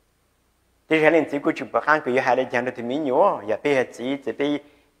thì cái này chỉ cú chụp bạc hàng cứ hay là chẳng được thì mình nhớ giờ bây giờ chỉ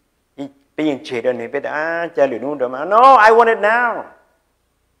bây giờ chơi được này bây giờ chơi lừa luôn rồi mà no I want it now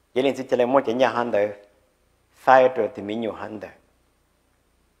cái này chỉ cho nên mua cái nhà hàng đời phải được thì mình nhớ hàng đời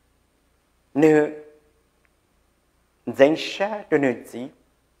nếu danh sách cho nữ gì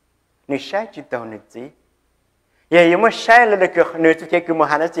nữ sách chỉ tao nữ gì vậy mà sách là được nữ tu cái mà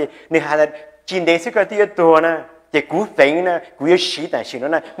hắn nói nữ hắn là chính đề sự cái tiêuตัวนะcái cú phènนะcú yếu sĩ tại sự nó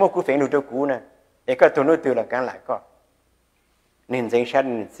นะmua cú phèn được cúนะcái cáiตัวnó từ là cái lại có nên danh sách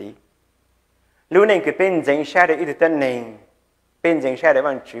nữ gì lúc này cái bên danh sách để ít tên này bên danh sách để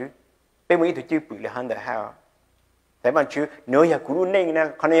bằng chữ bên mấy thứ chữ bự là hắn đã haoแต่บางชื่อเนื้อกูรู้เนี่ยนะ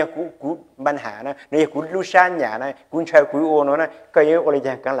คนเนี่ยกูปัญหานะเนื้อกูรู้ชาญญานะกูใช้กูโอโนนะก็ยังอะไรอ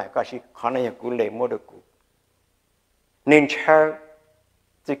ย่างกันหลายก็สิคนเนี่ยกูเลยมั่วดูกูนินชา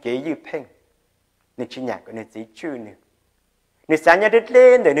จะเกี่ยยืดเพ่งนิชิญญาก็นิจิชื่อหนึ่งนิสัญญาเด็ดเล่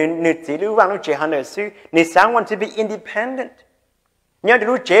นแต่นิจิรู้ว่านิเจฮันเดอร์ซื้อนิสังวันจะเป็น independent เนี่ย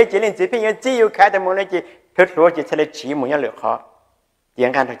รู้เจเล่นจะเป็นยังจีอยู่แค่แต่มันเลยจะทุกตัวจะทะเลจีมันยังเหลือเขาอย่า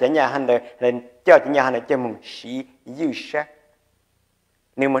งการถักnhà hành đời lên cho nhà hành đời cho mình sĩ dư sắc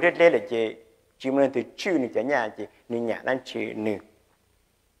nếu mà rất là chỉ muốn từ chữ này cho nhà chỉ nên nhà đang chữ nữ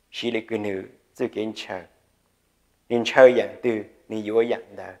sĩ là cái nữ tự kiến nên chơi dạng từ nên vô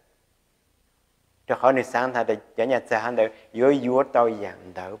dạng đó cho họ nên sáng thay để cho nhà cha hành đời vô tao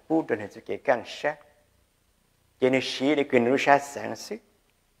dạng đó bút cho nên tự kiến càng sắc cho nên sĩ là cái nữ sát sáng sức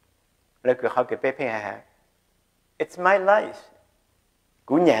là cái họ cái bếp hà it's my life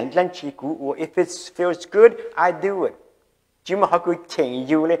cú nhàn lên chỉ cú if it feels good I do it chỉ mà họ cứ chèn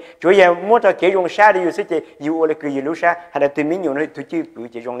yêu lên chủ yếu muốn cho cái dùng sa đi yêu sẽ chỉ yêu là cứ yêu sa hay là tụi mình dùng nó tụi chỉ cứ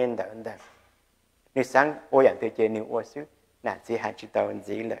chỉ dùng lên đợn đợn nếu sáng ô dạng tụi chỉ nếu ô xứ là chỉ hai chữ tao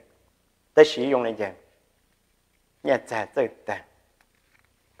gì là tới sử dụng này chẳng nhà trả tự tàn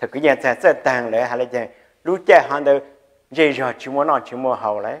thật cái nhà trả tự tàn lại hay là chẳng lúc chạy hàng đời dây dò chỉ muốn nói chỉ muốn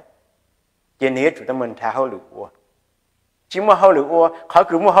hậu lấy chỉ nếu chúng ta mình thả hậu lửa chỉ mua hậu lửa họ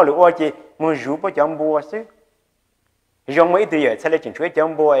cứ mua hậu lửa chỉ mua rượu bao chồng bùa xứ dùng mấy từ giờ sẽ lấy chuyện chuối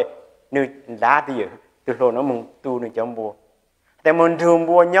chồng bùa nữ đá từ giờ từ hồi nó mùng tu nữ chồng bùaแต่มันthường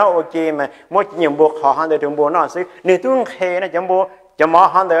bùa nhau ok mà mỗi nhiều bùa họ hàng đời thường bùa nó xứ nữ tu khề nó chồng bùa chồng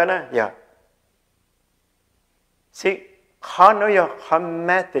mỏ hàng đời nó giờ xứ họ nói giờ họ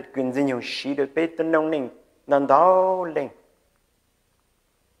method quyền gì nhiều sĩ được biết tên nông ninh nên đó lên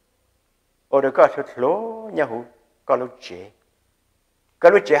ở đó có chút lố nhau hủ có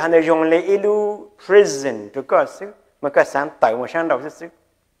lúc chế hắn dùng lấy ilu prison cho có sức mà có sáng tạo một sáng đầu sức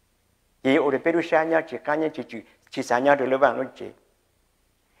chỉ ở đây biết sáng nhau chỉ cá nhân chỉ sáng nhau được lấy vàng lúc chế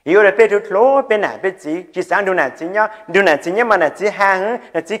ở đây biết lố bên nào biết gì chỉ sáng đồ nào chỉ nhau mà nào chỉ hàng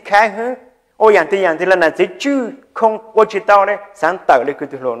là chỉ khai hứ ô dạng thì là nào chỉ chữ không ô chỉ tao đấy sáng tạo lấy cái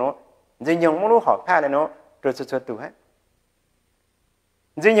thứ lố nó chỉ dùng mỗi lúc họ pha là nó rồi cho tụ hết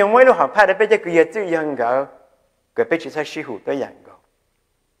chỉ dùng mỗi lúc họ pha để biết cái gì chữ dân gạo cái bé chỉ sai sử dụng tới dạng gạo,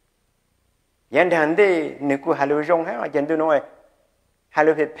 hiện thành thì nếu cô hà lưu rong hết, hiện tôi nói hà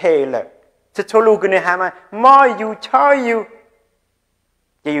lưu phải pay là, chứ số lưu cái này hà mà more you charge you,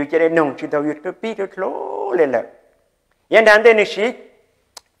 chỉ you cho nên nông chỉ tao you tôi biết tôi lố lên là, hiện thành thì nếu sĩ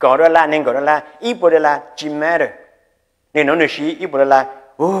có đó là nên có đó là ít bữa đó là chỉ matter, nên nó nếu sĩ ít bữa đó là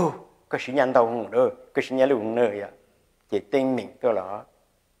cái sĩ nhận tao không được, cái sĩ nhận lưu không được vậy, chỉ tin mình tôi là,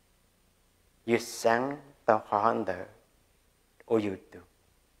 you sáng tao hoàn đời ô yêu tu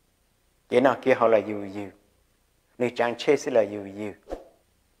cái nào kia họ là yêu người chàng chế sẽ là yêu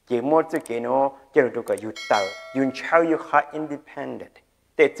chỉ một chữ cái nó cho được cái yêu tao yêu chao yêu họ independent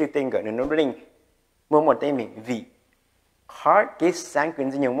để tự tin cái nó linh mua một tay mình vì họ cái sáng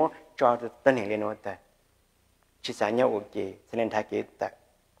kiến gì nhiều mua cho tân hình lên nó ta chỉ sáng nhau ok cho nên thay cái ta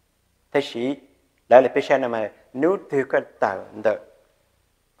thế sĩ lại là bây giờ mà nếu từ cái tao đó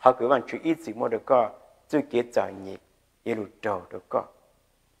họ cứ bằng chữ ít gì mua được có tôi kế trả nhị yêu lụt trầu được có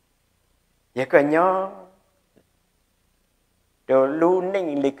vậy cả nhớ rồi luôn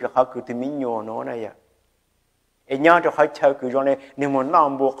nên lịch họ cứ tìm mình nhổ nó này vậy em nhớ cho họ chơi cứ cho nên nếu muốn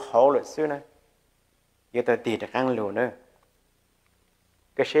làm buộc họ là xưa này vậy tôi tìm được ăn luôn nữa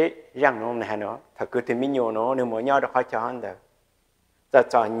cái gì răng nó này nó thật cứ tìm mình nhổ nó nếu muốn nhớ được họ cho ăn được ta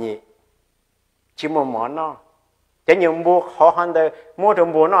trả nhị chỉ một món nó cái nhiều mua khó khăn đây mua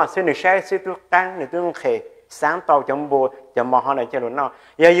trong bùa nó xin được sai xin được tăng được tương khề sáng tàu trong bùa trong mò họ này cho nó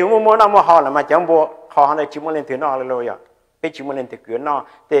giờ dù mua nó mua họ là mà trong bùa họ này chỉ muốn lên thứ nó rồi à bây chỉ muốn lên thứ cửa nó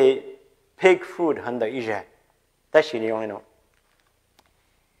thì pig food hơn đấy ra that's the only no.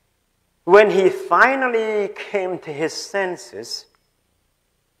 When he finally came to his senses.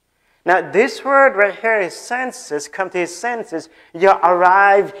 Now, this word right here, his senses, come to his senses, you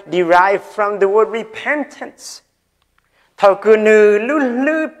derived from the word repentance. Thầu cứ nữ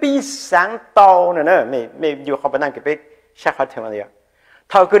lưu bi sáng tàu nữa, mình dù không năng cái biết sao họ thêm vậy.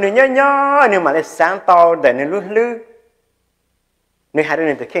 Thầu cứ nữ nhớ nhưng mà lại sáng tàu để nữ lưu. Nữ hai đứa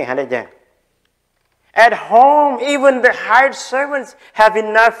này thực hiện hai đứa gì? At home, even the hired servants have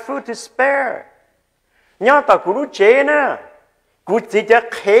enough food to spare. Nhớ tàu cứ lúc chế nè. Cú chỉ cho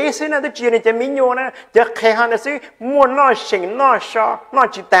khế xí nè, tôi chỉ này cho mình nhô nè, cho khế hàng xí muốn nó sinh nó sao, nó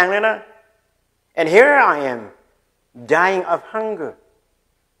chỉ tàng lên nè. And here I am, dying of hunger.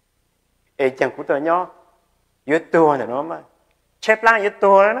 Ê chẳng cú tờ nhó, yếu tùa nè nó mà, chép lang yếu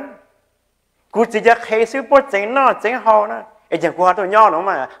tùa nè. Cú chỉ cho khế xí bố chánh nó, chánh hò nè. Ê chẳng cú họ tùa nhó nó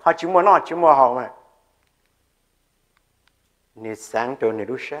mà, họ chỉ mua nó, chỉ mua hò mà. Nếu sáng tôi nếu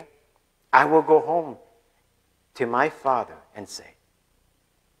lúc sáng, I will go home to my father and say,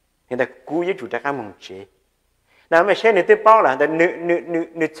 người ta cú với chủ ta cái mong chế, nào mà xem người ta bảo là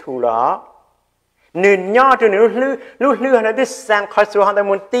nữ chủ đó, nữ nhỏ cho nữ lưu là nữ sang khai số hàng ta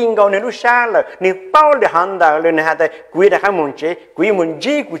muốn tin câu nữ xa là nữ bảo để hàng ta lên hàng ta cú ta cái mong chế, cú muốn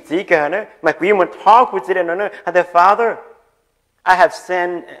gì cú gì cả nữa, mà cú muốn thọ cú gì nữa, hàng ta Father, I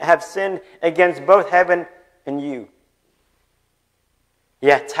have sinned against both heaven and you.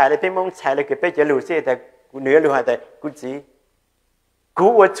 Yeah, chạy lại bên mong chạy lại cái bên chế lù xe ta nửa lù hai ta cú gì,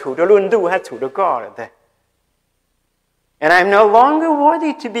 cú ở chủ đó luôn đủ hay chủ đó có rồi ta. And I'm no longer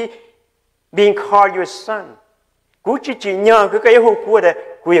worthy to be being called your son. Cú chỉ nhờ cái hộp cú đó,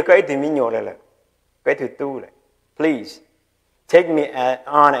 cú cái thì mình nhớ lại, cái thứ tu lại. Please take me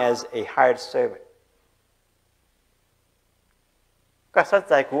on as a hired servant. Cái sát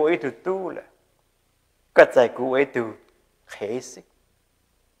giải cú ấy thứ tu lại, cái giải cú ấy từ khế sĩ.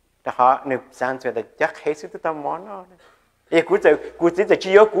 Đó họ nộp sang cho ta chắc khế sĩ ta món nó. Ê cú chỉ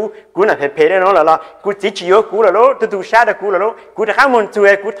chỉ yếu cú là phải đấy nó là cú chỉ yếu cú là lố tu sát là cú là lố cú đã khám muốn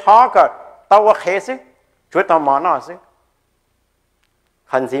chui cú thó cả tao có khế sĩ chúa tao món nó sĩ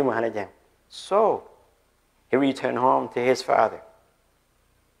hành gì mà hành gì so he returned home to his father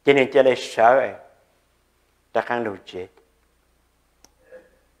cho nên cho lấy sợ ấy đã kháng lưu chế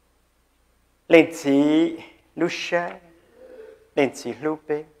lên chỉ lưu sai lên chỉ lưu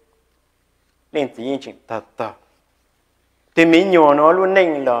bê lên chỉ yên chừng tờ thì mình nhỏ nó luôn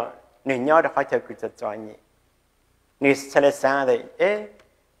nên là người nhỏ đã khỏi theo cứ cho nhỉ người sẽ sang đây ê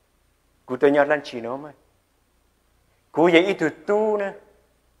cụ tôi nhỏ lên chỉ nó mà cụ vậy ít tu nè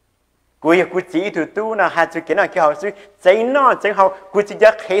cụ vậy cụ chỉ ít tu nè hai chữ cái nào cái hậu sư giấy nó giấy hậu cụ chỉ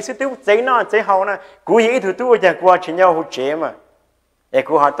giác khế sư tu giấy nó giấy hậu nè cụ vậy ít tu giờ qua chỉ nhau hỗ trợ mà để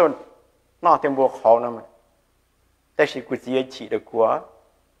cụ họ tôn nó thêm buộc hậu nữa màแต่是cụ chỉ chỉ được quá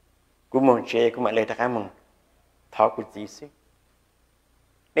cụ mong chế cụ mà lấy ta cái mong thọ cụ chỉ xí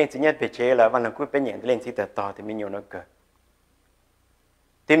nên chỉ nhất về chế làวันlà cụ phải nhận lên chỉ tự tỏ thì mình nhiều nó cơ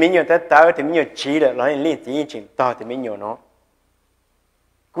thì mình nhiều tự tỏ thì mình nhiều chỉ là nói lên chỉ chỉnh tỏ thì mình nhiều nó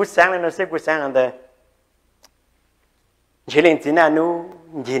cụ sáng lên nó sẽ cụ sáng anh đây chỉ lên chỉ là nu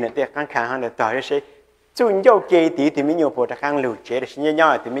gì nữa thì căng khang hơn là tỏ ra sẽ chung nhau kế tí thì mình nhiều bộ ta khang lưu chế là sinh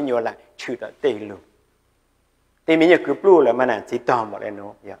nhau thì mình nhiều là chữ đã tê lưu thì mình nhiều cứ lưu là mà là chỉ tỏ một cái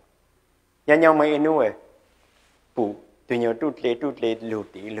nó vậy nhau mấy nu ấy phụ tụi nhiều tụt lê lưu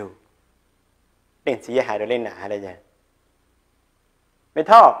tí lưu lên chỉ hai đứa lên nã hay là gìไม่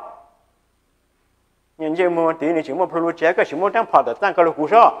ทอnhân dân mua tí này chỉ mua pro chế cái chỉ mua trang phật tăng cái lô cú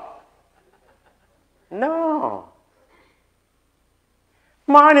sọ no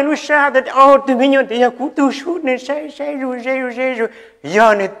mà này lúc sau thì tụi mình nhận thì cú tu suốt này say rồi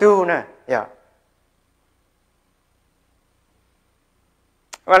giờ này tu nè giờ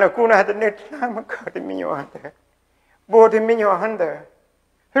và là cú này thì nên làm mà có thì mình nhận hơn thế bố thì mình nhận hơn thế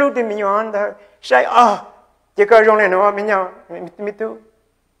lúc thì mình nhận hơn thế say chỉ có trong này nó mình nhận mình tu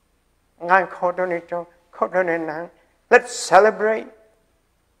ngang khó đó này cho khó đó này nắng let's celebrate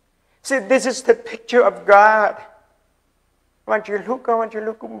see this is the picture of Godวันที่ลูก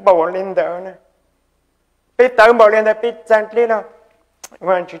ก็บอกเล่นเด้อนะไปเติมบอกเล่นแต่ไปจังเลยแล้ว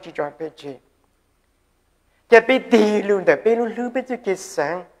วันที่จะไปจีจะไปดีลุนแต่ไปลุไปจะกินสั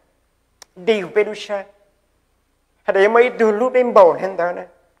งดีไปลุชาแต่ยังไม่ดูลุเป็นบอกเล่นเด้อนะ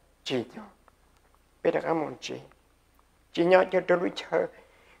จีเนาะไปตะกามอนจีเนาะจะดูลุชา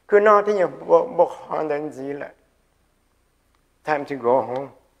cứ nói thế nhiều bộ hoàn đến gì là time to go home.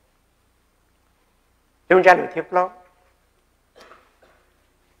 Chúng ta được tiếp lo.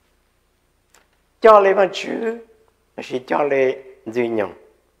 Cho lấy bằng chữ, chỉ cho lấy duy nhung.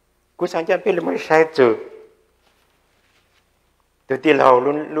 Cú sáng cho biết là mới sai chữ. Tụi tiền hầu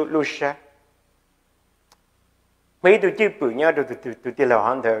luôn sai. Mấy tụi chữ bự nhau tụi tiền hầu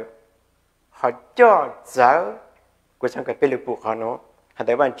hắn thờ. Họ cho giáo. Cú sáng cái biết là buộc họ nó. Họ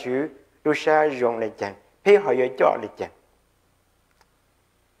tới bằng chữ, luôn sai dùng lại chẳng. Thế họ yếu cho lại chẳng.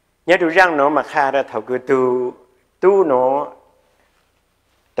 Nhớ tụi răng nó mà khai ra thầu cứ tu nó.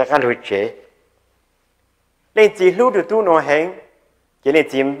 Ta khá lùi chế. Nên chỉ lúc tụi tu nó hẹn. Chỉ nên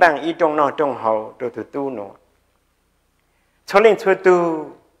chỉ bằng ý trong nó trong hậu rồi tụi tu nó. Cho nên tụi tu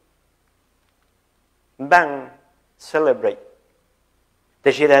bằng celebrate.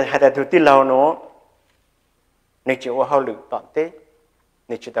 Tại vì là hãy tụi tu lâu nó. Nên chỉ có họ lụi tọn tế.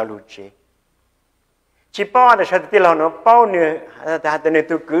 Nên chỉ ta lụi chế. Chỉ bỏ là sao tụi tu lâu nó bao nữa. Hãy nên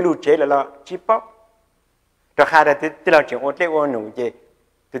tụi cứ lụi chế là chỉ bỏ. Rồi hãy tụi tu lâu chỉ ổn tế ổn nụ chế.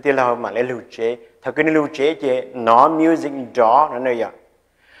 Tụi tu lâu mà lấy lụi chế. Thật cái lưu chế chứ nó music đó nó nơi vậy,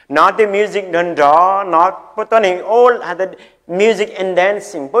 nó cái music đó nó có toàn hình all hay là music and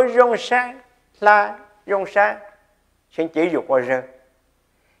dancing bố rong sang là rong sang xin chỉ dục qua giờ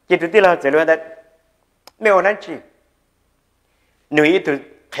chỉ tụi tiên là chỉ luôn đấy mấy ông anh chị nữ tụi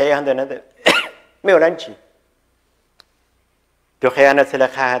khai anh đó mấy ông anh chị tụi khai anh đó sẽ là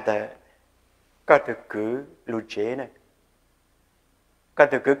khai đó có tụi cứ lưu chế này có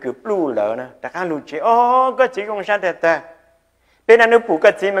từ cứ blue lợ nè, ta khá lưu chế, có chỉ con sa thật ta, bên anh nó phụ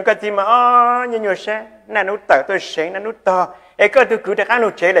cái gì mà nhiều sa, nè nó tờ tôi sáng nè nó to, có từ cứ ta khá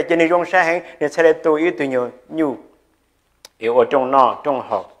lưu chế là trên này con sa hàng, để sẽ là tôi yêu từ nhiều, yêu ở trong nó trong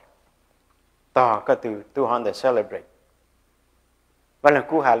họ, to có từ tu hành để celebrate, và là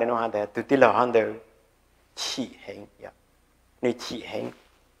cú hà lên nó hành để từ tí là hành để chỉ hành, này chỉ hành,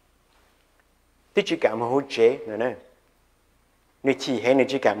 tí chỉ cảm hỗ chế nữa nè. Nếu chỉ hay nếu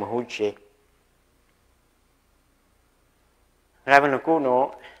chỉ cảm hữu chế, ra bên lúc nó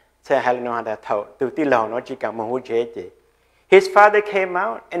sẽ hay là nó đã thầu từ tí lâu nó chỉ cảm hữu chế chứ. His father came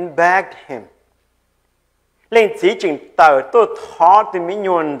out and begged him. Lên chỉ chừng tờ tôi thọ từ mấy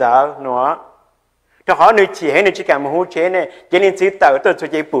nhuận đó nữa. Cho họ nếu chỉ hay nếu chỉ cảm hữu chế này, cho nên chỉ tờ tôi cho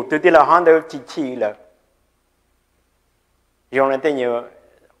chế bù từ tí lâu họ đều chỉ là. Dùng là tên nhiều.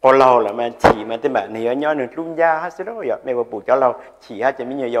 Có lâu là mà chỉ mà tên bạn này nhớ được luôn ra hết rồi đó, mẹ bảo bù cho lâu chỉ hết cho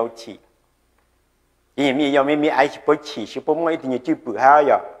mấy người giàu chỉ, vì mấy giàu mấy ai chỉ bố chỉ bố mấy thì nhiều chữ bự ha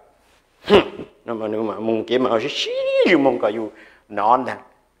vậy, nó mà mong cái mà ở xí mong cả dù non nè,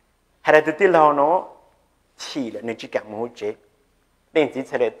 hay là từ từ lâu nó chỉ là nên chỉ cảm mong chế, nên chỉ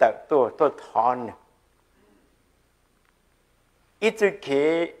sẽ để tôi thon nè, ít chữ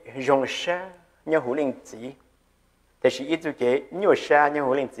cái dùng sa nhớ hữu linh chỉ. Thế thì ít cái nhiều xa nhiều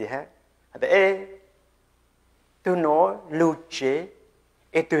hồ lên gì hết, thế tôi nói lưu chế,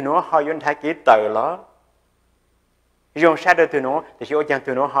 tôi nói họ dùng thái cái tờ đó, dùng xa được tôi nói, thì ô chẳng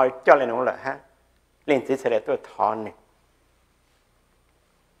tôi nói họ cho lên nó là ha, lên gì sẽ là tôi thon này,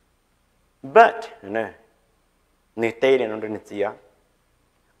 but nè, người tây này nó được gì á,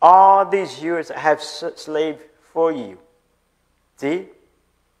 all these years I have slaved for you, gì?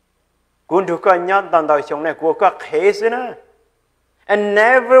 Quân thủ có nhớ tận đời sống này của các case nữa. And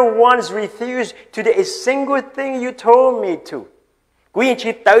never once refused to do a single thing you told me to. Quý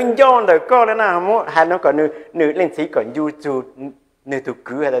chỉ tự do đời có là nào hay nó còn nữ lên sĩ còn YouTube nữ tụ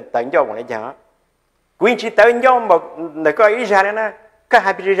cứ hay là tự do một cái gì quý chỉ tự do một đời có ý ra nè các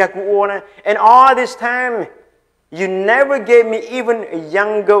hai bị ra của nè. And all this time you never gave me even a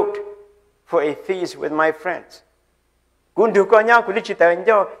young goat for a feast with my friends. Quân thủ có nhau của chỉ tự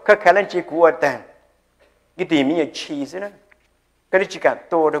do các khả năng chỉ của tàn cái tìm như cheese nữa cái chỉ cả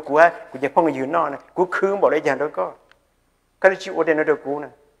tô đó của nhà phong người nó này của khứ bỏ đấy dàn đó có cái chỉ ở đây nó được của này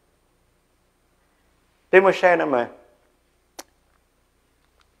thế mà sao mà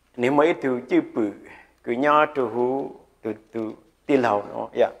nếu mấy từ chữ bự cứ nhau từ hú từ tiền lầu nó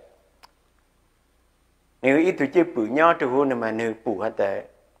dạ nếu ít từ chữ bự nhau từ hú này mà nếu bự hết đấy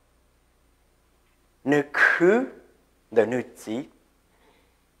nếu khứ đời nếu chỉ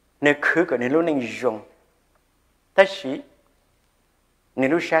nếu khứ cái nếu lúc này dùng ta chỉ nếu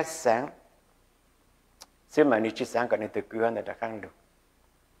lúc sáng xưa mà nếu chỉ sáng cái nếu từ cứ anh đã khăn được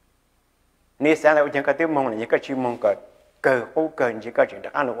nếu sáng là chẳng có tiếng mong là những cái chữ mong có cờ ô cờ chỉ có chuyện đã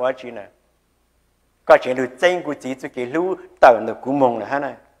ăn được quá chi này có chuyện được tranh của chỉ cho cái lú tờ được của mong là hết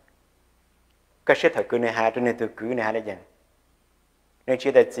này cái sẽ thật cứ này hai cho nên từ cứ này hai đấy chẳng nên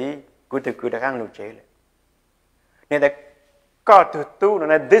chỉ là chỉ của từ cứ đã ăn được chế này nên là có tụi tu nó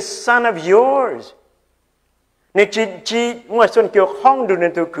là this son of yours nên chỉ ngoài xuân kiểu không được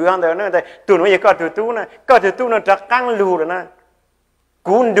nên tụi cứ ăn đó nữa tụi nó giờ có tụi tu nó trả căng lù rồi nè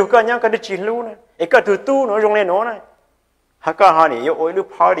cuốn được có nhá có được chỉ lù nè ấy có tụi tu nó dùng lên nó nè họ có họ này yêu ôi lúc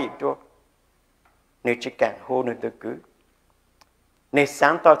party cho nên chỉ càng hô nên tụi cứ nên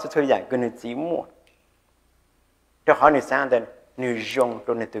sáng tạo cho thời gian cái nên chỉ mua cho họ nên sáng đến nên dùng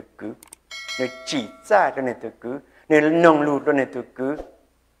cho nên tụi cứ nên chỉ ra cho nên tụi cứ nên nông lù cho nên tụi cứ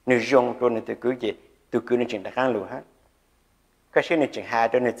nên dùng cho nên tụi cứ gì tụi cứ nên chỉnh đặt hàng lù hết cái chuyện này chỉnh hai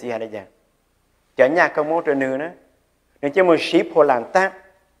cho nên chỉ hai đấy giờ cho nhà công mô cho nữa nên chỉ một xí phô làm ta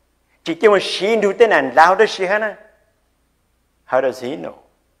chỉ một xí đủ tên này lao đó xí hết nè how does he know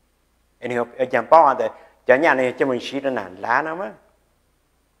and ở nhà bao giờ cho nhà này chỉ một xí đó là lá nó mà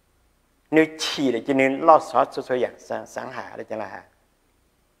nếu chỉ là cho nên lo sót cho số dạng sáng hạ đấy chẳng là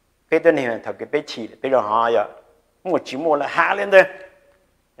cái tên này thật cái bé chỉ bây giờ họ giờ một chỉ mua là hạ lên đây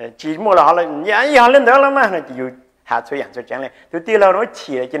chỉ mua là họ là nhảy họ lên đó lắm mà chỉ hạ số dạng số chẳng này thứ tiên là nói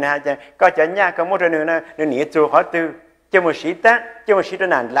chỉ là cho nên hai có cho nhà có một người nữa nữa nhớ cho họ từ cho một sĩ ta cho một sĩ đó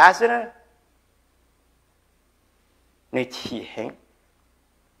là lá xí đó nên chỉ hẹn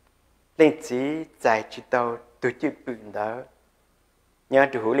lên chỉ giải chỉ tàu từ chữ bự đó nhớ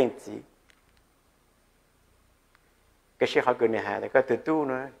từ hữu lên chỉ cái sự họ cần này hà có từ tu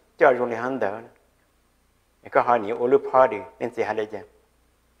nữa cho dùng để hắn đỡ có họ nhiều olu party nên chỉ hà đây chứ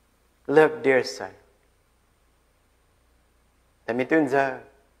look dear son tại mình tuân giờ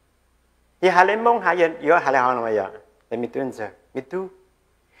giờ hà lên mong hà giờ hà lên họ nào giờ tại mình tuân giờ mình tu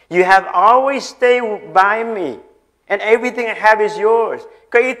you have always stayed by me and everything I have is yours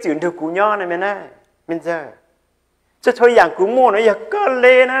cái ý tưởng từ cụ nhỏ này mình giờ cho thôi dạng cụ mua nó giờ có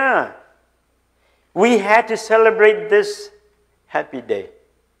lên à we had to celebrate this happy day.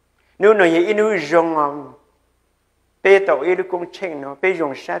 Nếu nói inu dùng bé tàu inu cũng chênh nó bé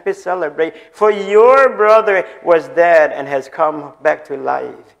dùng sát bé celebrate for your brother was dead and has come back to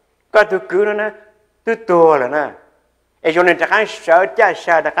life. Có tu cứ nó nè, tu tua là nè. Ấy cho nên ta khang sợ cha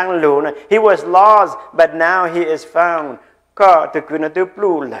sợ ta khang lù nè. He was lost but now he is found. Có tu cứ nó tu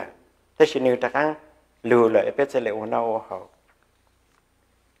blue là. Thế chỉ nếu ta khang lù là bé sẽ lại uốn đau hậu.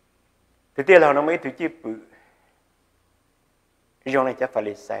 Thứ tiên là nó mới thứ chi bự. Dùng này chắc phải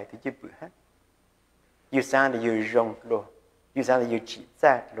lấy sai thứ chi bự hết. You sang thì you dùng luôn. You sang thì you chỉ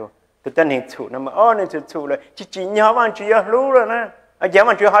ra luôn. Thứ tên hình chủ nó mà nên chủ là chỉ nhớ bạn chỉ lưu rồi nè. Ở giờ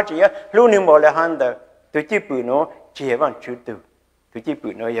bạn chỉ họ chỉ lưu nhưng bỏ lại hắn đó. Thứ chi bự nó chỉ bạn chủ từ. Thứ chi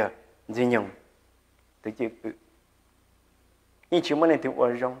bự nó giờ gì nhung. Thứ chi bự. Nhưng chỉ muốn nên thứ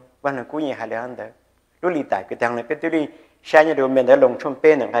ở trong. Bạn là cố nhiên hay là hắn đó. Lúc lý tại cái thằng này cái thứ đi. Sáng như đồ mình đã lồng trong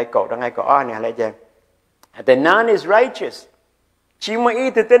bên ngay cậu này lại chăng? The none is righteous. Chỉ một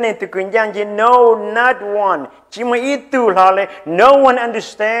ít từ tên này từ kinh giang gì no not one. Chỉ một ít từ họ là no one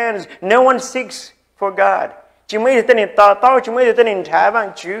understands, no one seeks for God. Chỉ một ít từ tên này tao chỉ một ít từ tên này trả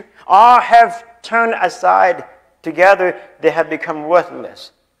bằng chữ. All have turned aside together. They have become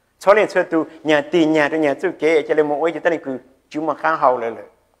worthless. Cho nên cho tu nhà tiền nhà tu kế cho nên một ít từ tên này cứ chú mà khang hậu lại.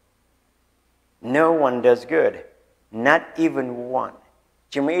 No one does good. Not even one.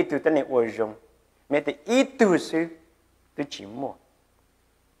 Chỉ mấy từ tên này ở trong. Mấy từ ít từ sư. Tôi chỉ một.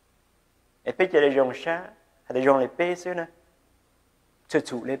 Ở bây giờ là dùng xa. Hay là dùng lại bê sư nè. Sự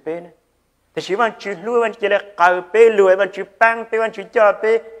chủ lại bê nè. Thì chỉ bằng chữ lưu. Bằng chữ là cầu bê lưu. Bằng chữ băng bê. Bằng chữ cho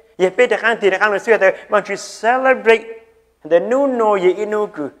bê. Giờ bê là kháng thì là kháng là xưa. Bằng chữ celebrate. Để nụ nô gì in nụ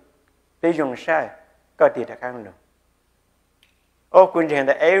cử. Bê dùng xa. Có thì là kháng nụ. Ô cũng chẳng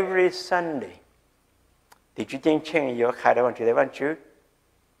là every Sunday. Thì chú chính chênh yếu khai đó bằng chú đấy bằng chú.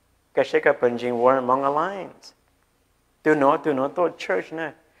 Cái sẽ có bình trình war among alliance. Tôi nói tôi church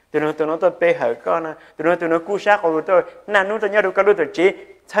nè. Tôi nói tôi bê hở con nè. Tôi nói cứu sát của tôi. Nà nụ tôi nhớ được có lúc tôi chỉ.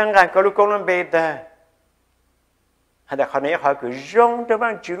 Thằng gà có lúc con nó bê ta. Hay là khỏi này họ cứ rong đó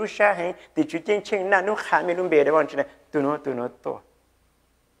bằng chú lúc sát hình. Thì chú chính chênh nà nụ khá mê lúc bê đó bằng chú nè. Tôi nói tôi.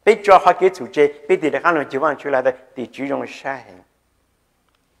 Bê cho họ kế chủ chế. Bê thì đã khá nói chú bằng chú là đây. Thì chú rong sát hình.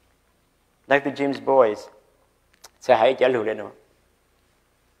 Like the James boys. Sẽ hãy trả lời lên nó.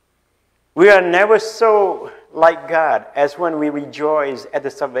 We are never so like God as when we rejoice at the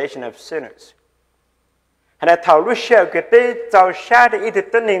salvation of sinners. Hắn đã thảo lúc sợ cái tế giàu xa để ý thức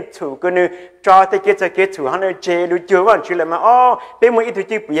tân hình chủ cơ nữ cho tới cái chủ hắn đã chế lưu chứa vào chữ là mà bế một ý thức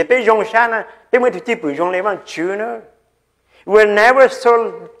chữ bùi bế rong xa nè bế một ý thức chữ bùi rong lấy vào chữ nữa. We are never so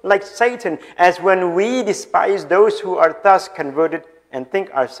like Satan as when we despise those who are thus converted and think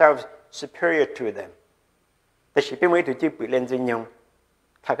ourselves superior to them. Tại vì mấy thứ chỉ bị lên dân nhung,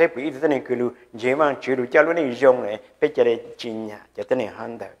 thà phải bị cái này cứ lu dễ mang chịu lu cho lúc này dùng này, phải cho đây chỉ nhà cho cái này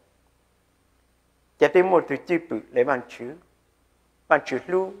hơn đời. Cho tới một thứ chỉ bị lấy mang chữ, bạn chữ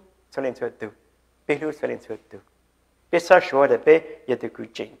lu cho lên cho tu bé lu cho lên cho tu bé sao số để bé giờ từ cứ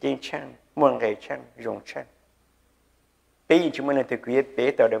chỉnh chỉnh chăng muôn ngày chăng rong chăng bé gì chúng mình là từ cứ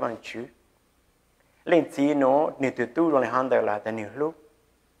bé tao để bạn chữ lên chỉ nó nếu từ tu rồi hàng đời là từ nhiều lúc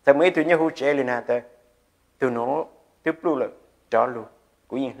tại mấy từ nhau hỗ trợ lên nào từ nó tiếp lu là trả lu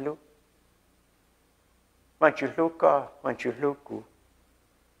của những lúc bạn chữ lu có bạn chữ lu cũ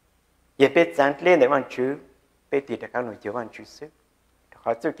giờ bé dán lên để bạn chữ bé thì đã các nội chữ bạn chữ sức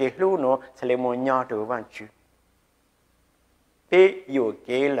họ cho cái lu nó sẽ lấy một nhỏ từ bạn chữ béอยู่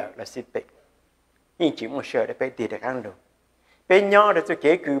cái là xịt bệnh nhưng chỉ một sợ để bé thì đã các nội bé nhỏ để cho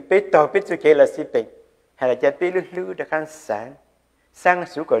cái cứ bé to bé cho cái là xịt bệnh hay là cho bé lú để các sang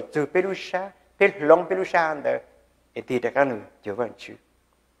số của từ bé lú sa bé long bé lú sa anh đó thì đã các nội chữ bạn chữ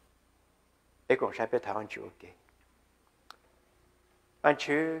bé cũng sẽ bé thảo bạn chữ ok bạn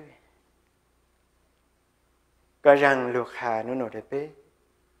chữ có rằng lục hà nó nổi bé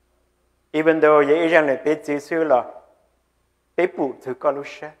even though vậy rằng là bé chỉ xưa là bé phụ từ con lúc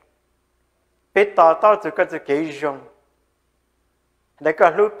sáng bé to từ con từ cái rong để có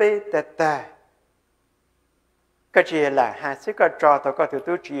lúc bé ta cái gì là hà sẽ có trò tao có từ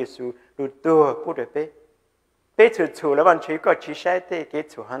tu chỉ số từ tua phụ được bé chủ là bạn chỉ có chỉ sai thế cái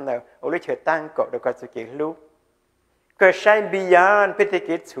chủ hắn là ở đây chơi tăng cọ được có từ cái lúc cái sai beyond bé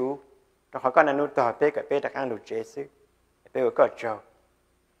cái chủ họ có năng lực tỏ bé cái bé đặc ăn được chế sự bé có trò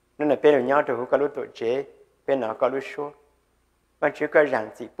nên là bé nhỏ từ có lúc tuổi chế bé nó có lúc số bạn chỉ có rằng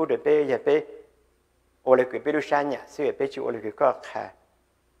chỉ phụ được bé giờ bé ở lại cái bé lúc sáng nhà xưa bé chỉ ở lại cái có khá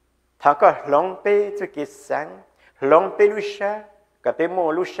thà có long bé cho cái sáng long bé lúc sáng cái bé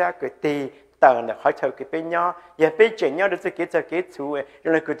mua lúc sáng cái tì tờ là hỏi thầu cái bé nhỏ giờ bé trẻ nhỏ được cho cái chú rồi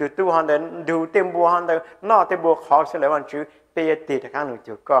là cái từ tu hoàn đến đủ tiền bùa hoàn đến nó tiền bùa khó sẽ lại bạn chứ bé tì đặc ăn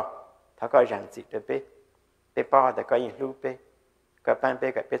được có thà có rằng chỉ được bé bao để có những lúc bé cái ban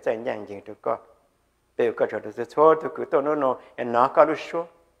bé cái bé chạy nhanh gì được bé có cho được số từ cứ tôi nó có lúc số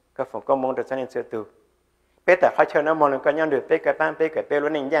cái phòng công mong được cho nên sự tu bé tại họ chơi nó mong được có nhau được bé cái ban bé cái bé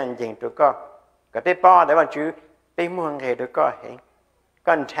luôn nhanh gì được cái bé bao để bạn chứ bé mua nghề được hết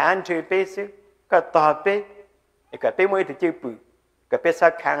còn chán chơi bé xứ cái to bé cái bé mới thì chơi bự cái bé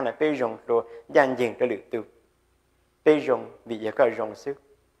sát khang là bé rong rồi nhanh gì được tu bé rong vì giờ có rong xứ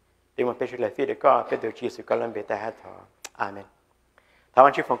thì một bé sẽ lại phi được bé được chia sẻ có lần bé ta hát thọ amen thảo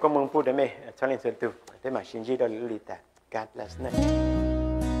anh chúc phòng công mong phụ để mẹ cho nên sự tu để mà xin gì đó lý ta God bless nè